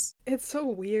worse. It's so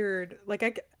weird.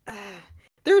 Like,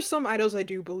 there are some idols I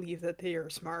do believe that they are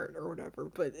smart or whatever,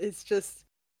 but it's just.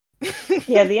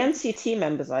 Yeah, the NCT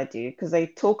members I do, because they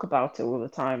talk about it all the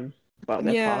time. About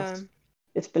their past.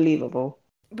 It's believable.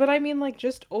 But I mean, like,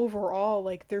 just overall,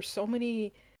 like, there's so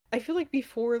many. I feel like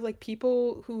before, like,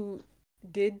 people who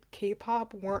did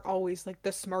K-pop weren't always like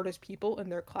the smartest people in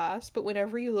their class, but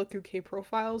whenever you look through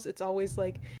K-profiles, it's always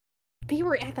like they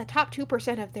were at the top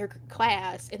 2% of their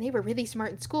class and they were really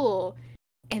smart in school,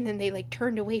 and then they like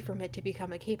turned away from it to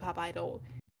become a K-pop idol.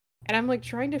 And I'm like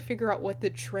trying to figure out what the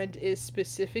trend is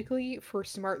specifically for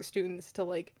smart students to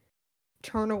like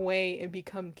turn away and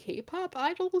become K-pop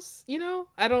idols, you know?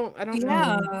 I don't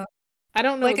Yeah. know. I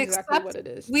don't know Like, exactly what it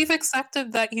is. we've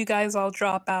accepted that you guys all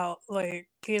drop out. Like,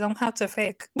 you don't have to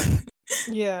fake.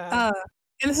 Yeah.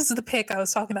 And this is the pick I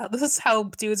was talking about. This is how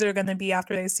dudes are gonna be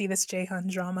after they see this Jaehyun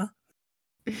drama.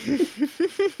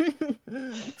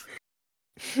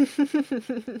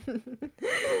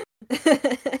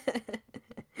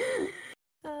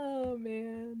 Oh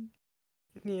man.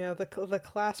 Yeah, the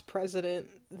class president,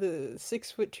 the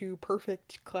 6'2"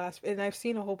 perfect class, and I've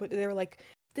seen a whole bit. They're like,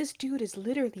 this dude is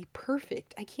literally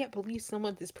perfect. I can't believe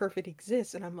someone this perfect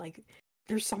exists, and I'm like,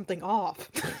 there's something off.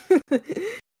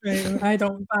 Right, I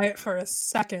don't buy it for a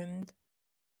second.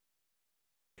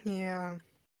 Yeah.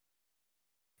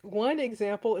 One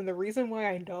example, and the reason why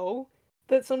I know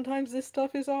that sometimes this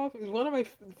stuff is off, is one of my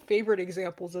favorite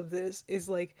examples of this is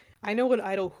like, I know an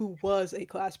idol who was a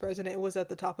class president and was at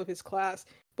the top of his class,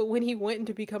 but when he went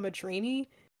to become a trainee,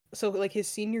 so like his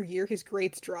senior year, his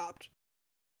grades dropped.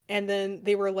 And then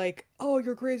they were like, oh,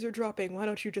 your grades are dropping, why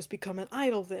don't you just become an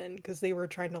idol then? Because they were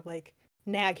trying to like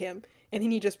nag him, and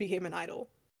then he just became an idol.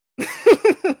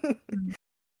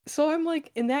 So I'm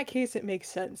like, in that case it makes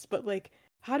sense, but like,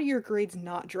 how do your grades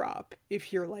not drop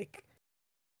if you're like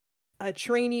a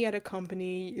trainee at a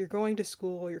company, you're going to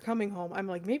school, you're coming home? I'm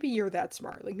like, maybe you're that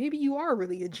smart. Like, maybe you are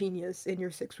really a genius and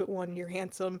you're 6'1" and you're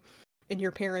handsome and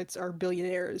your parents are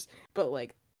billionaires, but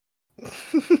like,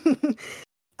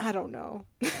 I don't know.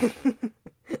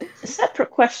 A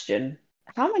separate question.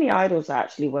 How many idols are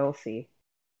actually wealthy?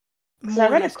 Because I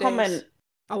read a comment.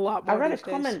 A lot more. I read a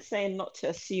comment saying not to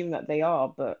assume that they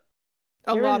are, but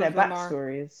a here lot are of their them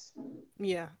backstories.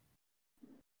 Yeah.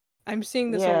 I'm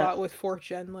seeing this a lot with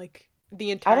 4chan, like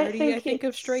the entirety, I think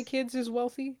of Stray Kids is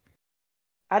wealthy.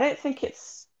 I don't think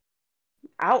it's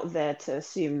out there to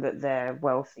assume that they're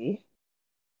wealthy.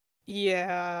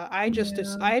 Yeah, I just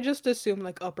assume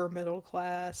like upper middle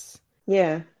class.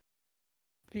 Yeah.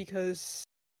 Because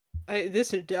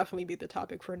this would definitely be the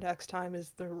topic for next time,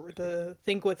 is the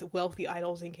thing with wealthy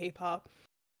idols in K-pop.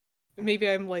 Maybe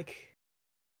I'm like,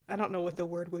 I don't know what the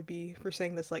word would be for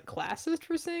saying this, like classist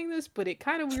for saying this, but it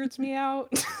kind of weirds me out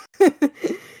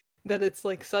that it's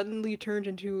like suddenly turned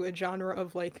into a genre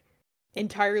of like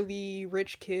entirely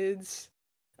rich kids.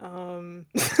 Yeah.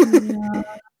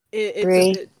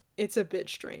 It's a bit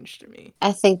strange to me.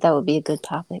 I think that would be a good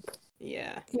topic.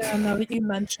 Yeah. Yeah, now that you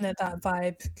mention it, that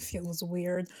vibe feels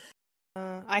weird.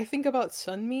 I think about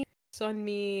Sunmi.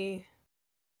 Sunmi,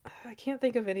 I can't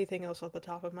think of anything else off the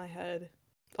top of my head.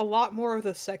 A lot more of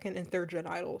the second and third gen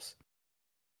idols.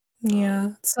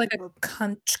 Yeah, it's like a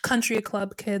country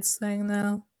club kids thing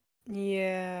now.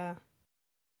 Yeah.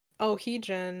 Oh,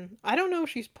 Heejin. I don't know if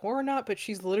she's poor or not, but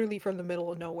she's literally from the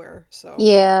middle of nowhere. So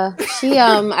yeah, she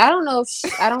I don't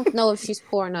know if she's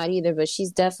poor or not either, but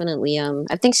she's definitely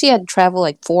I think she had to travel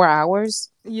like 4 hours.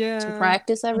 Yeah. To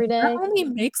practice every day. That only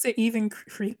makes it even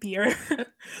creepier.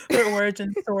 Her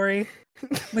origin story.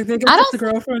 Like, they get this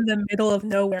girl from the middle of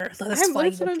nowhere. That's what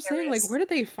I'm saying. Like, where did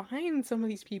they find some of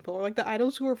these people? Or, like, the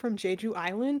idols who are from Jeju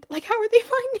Island? Like, how are they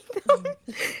finding them?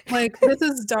 Like, this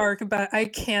is dark, but I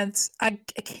can't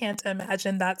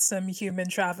imagine that some human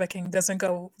trafficking doesn't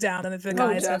go down in the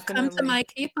guise of, come to my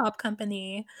K-pop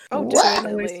company. Oh,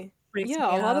 definitely.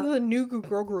 Yeah, a lot of the new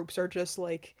girl groups are just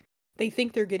like, they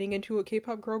think they're getting into a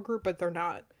K-pop girl group, but they're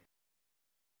not.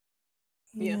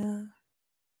 Yeah.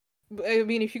 I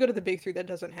mean, if you go to the big three, that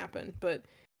doesn't happen. But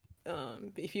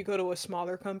if you go to a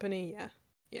smaller company,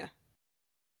 yeah.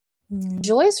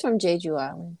 Joy's from Jeju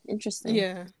Island. Interesting.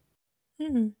 Yeah.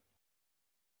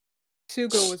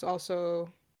 Suga was also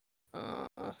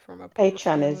from a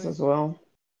A-chan is as well.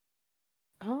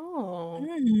 Oh.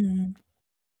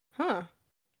 Huh.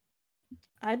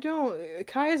 I don't.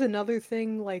 Kai is another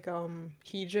thing like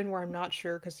Heejin, where I'm not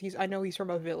sure, because I know he's from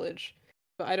a village,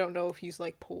 but I don't know if he's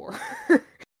like poor.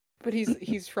 But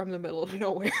he's from the middle of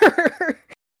nowhere.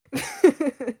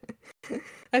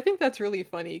 I think that's really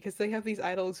funny, because they have these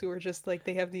idols who are just like,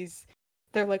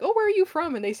 they're like, oh, where are you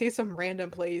from? And they say some random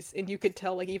place, and you could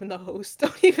tell like even the hosts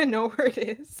don't even know where it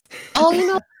is. Oh, you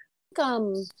know,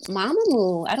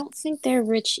 Mamamoo, I don't think they're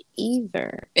rich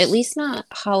either. At least not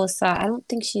Halasa. I don't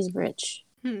think she's rich.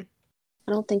 I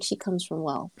don't think she comes from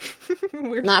wealth.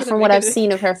 Not from what I've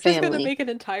seen of her family. She's gonna make an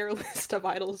entire list of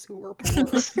idols who were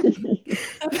poor.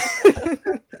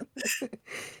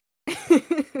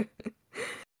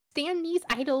 Stan these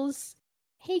idols.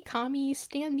 Hey, Kami,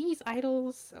 stan these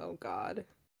idols. Oh, God.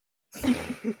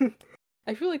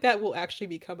 I feel like that will actually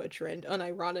become a trend,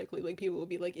 unironically. Like, people will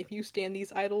be like, if you stan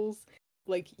these idols,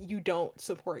 like, you don't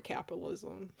support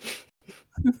capitalism.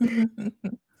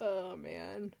 Oh,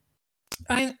 man.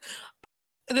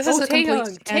 This is a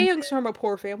complete Taehyung's from a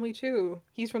poor family too.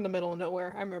 He's from the middle of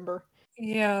nowhere. I remember.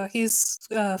 Yeah, he's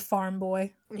a farm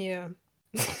boy. Yeah.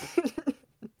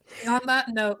 On that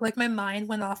note, like my mind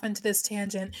went off into this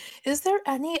tangent. Is there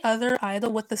any other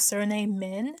idol with the surname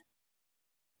Min?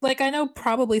 Like I know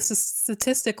probably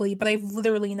statistically, but I've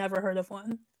literally never heard of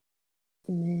one.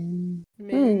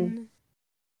 Min.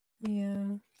 Yeah.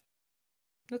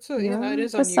 That's it is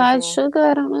unusual. Besides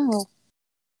Sugar, I don't know.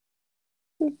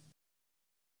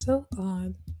 So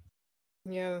odd.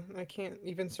 Yeah, I can't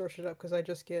even search it up because I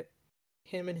just get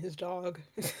him and his dog.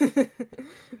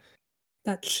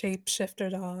 That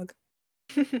shapeshifter dog.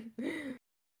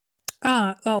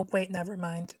 Oh wait, never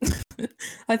mind.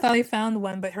 I thought I found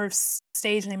one, but her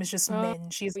stage name is just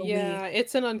Min. She's a lead.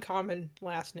 It's an uncommon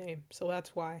last name, so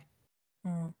that's why.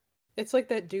 It's like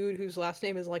that dude whose last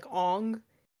name is like Ong,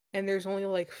 and there's only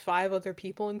like 5 other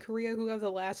people in Korea who have the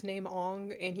last name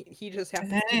Ong, and he just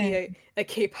happens to be a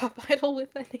K-pop idol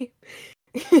with that name.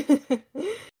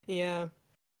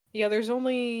 Yeah, there's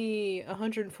only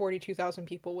 142,000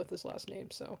 people with his last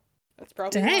name, so that's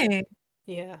probably why.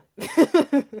 Yeah.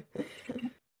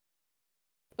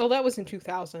 Oh, that was in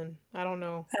 2000. I don't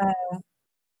know.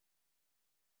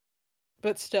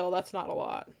 But still, that's not a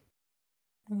lot.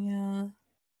 Yeah.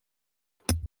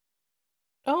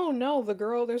 Oh no,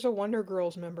 there's a Wonder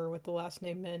Girls member with the last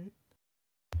name Min.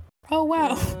 Oh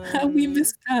wow, we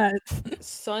missed that.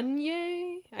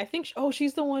 Sunye? I think,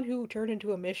 she's the one who turned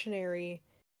into a missionary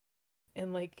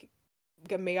and like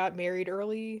got married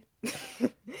early.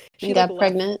 She got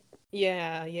pregnant.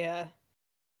 Yeah.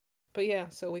 But yeah,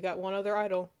 so we got one other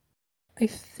idol. I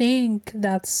think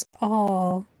that's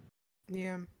all.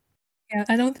 Yeah. Yeah,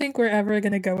 I don't think we're ever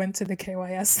gonna go into the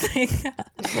KYS thing.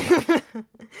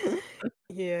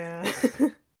 Yeah.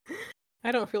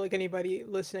 I don't feel like anybody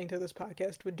listening to this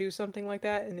podcast would do something like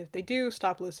that, and if they do,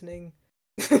 stop listening.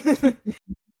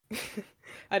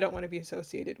 I don't want to be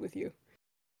associated with you,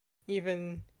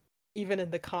 even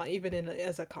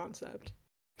as a concept.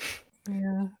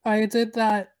 Yeah, I did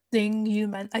that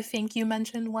thing I think you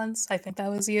mentioned once. I think that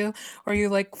was you, or you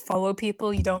like follow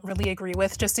people you don't really agree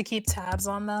with just to keep tabs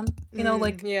on them. You know,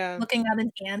 like looking at an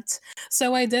ant.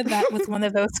 So I did that with one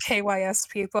of those KYS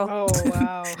people. Oh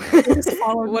wow!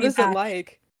 What is it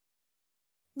like?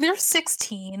 They're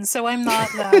 16, so I'm not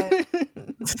that.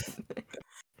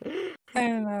 I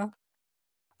don't know.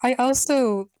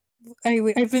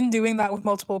 I've been doing that with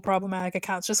multiple problematic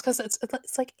accounts just because it's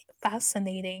like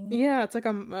fascinating. Yeah, it's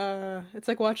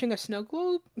like watching a snow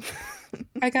globe.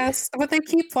 I guess, but they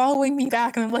keep following me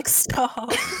back, and I'm like,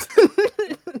 stop.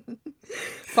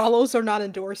 Follows are not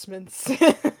endorsements.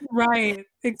 Right,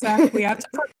 exactly. I have to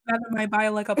put that in my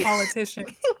bio like a politician.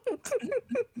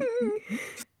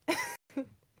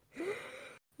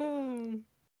 I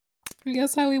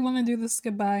guess how we want to do this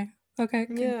goodbye. Okay.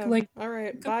 Yeah. All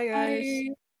right. Bye, guys.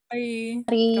 Bye.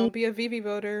 Don't be a Vivi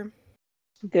voter.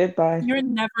 Goodbye. You're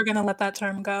never gonna let that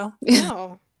term go.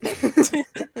 No.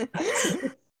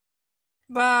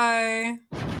 Bye.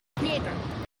 Please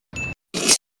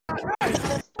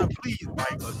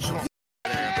bite a chunk.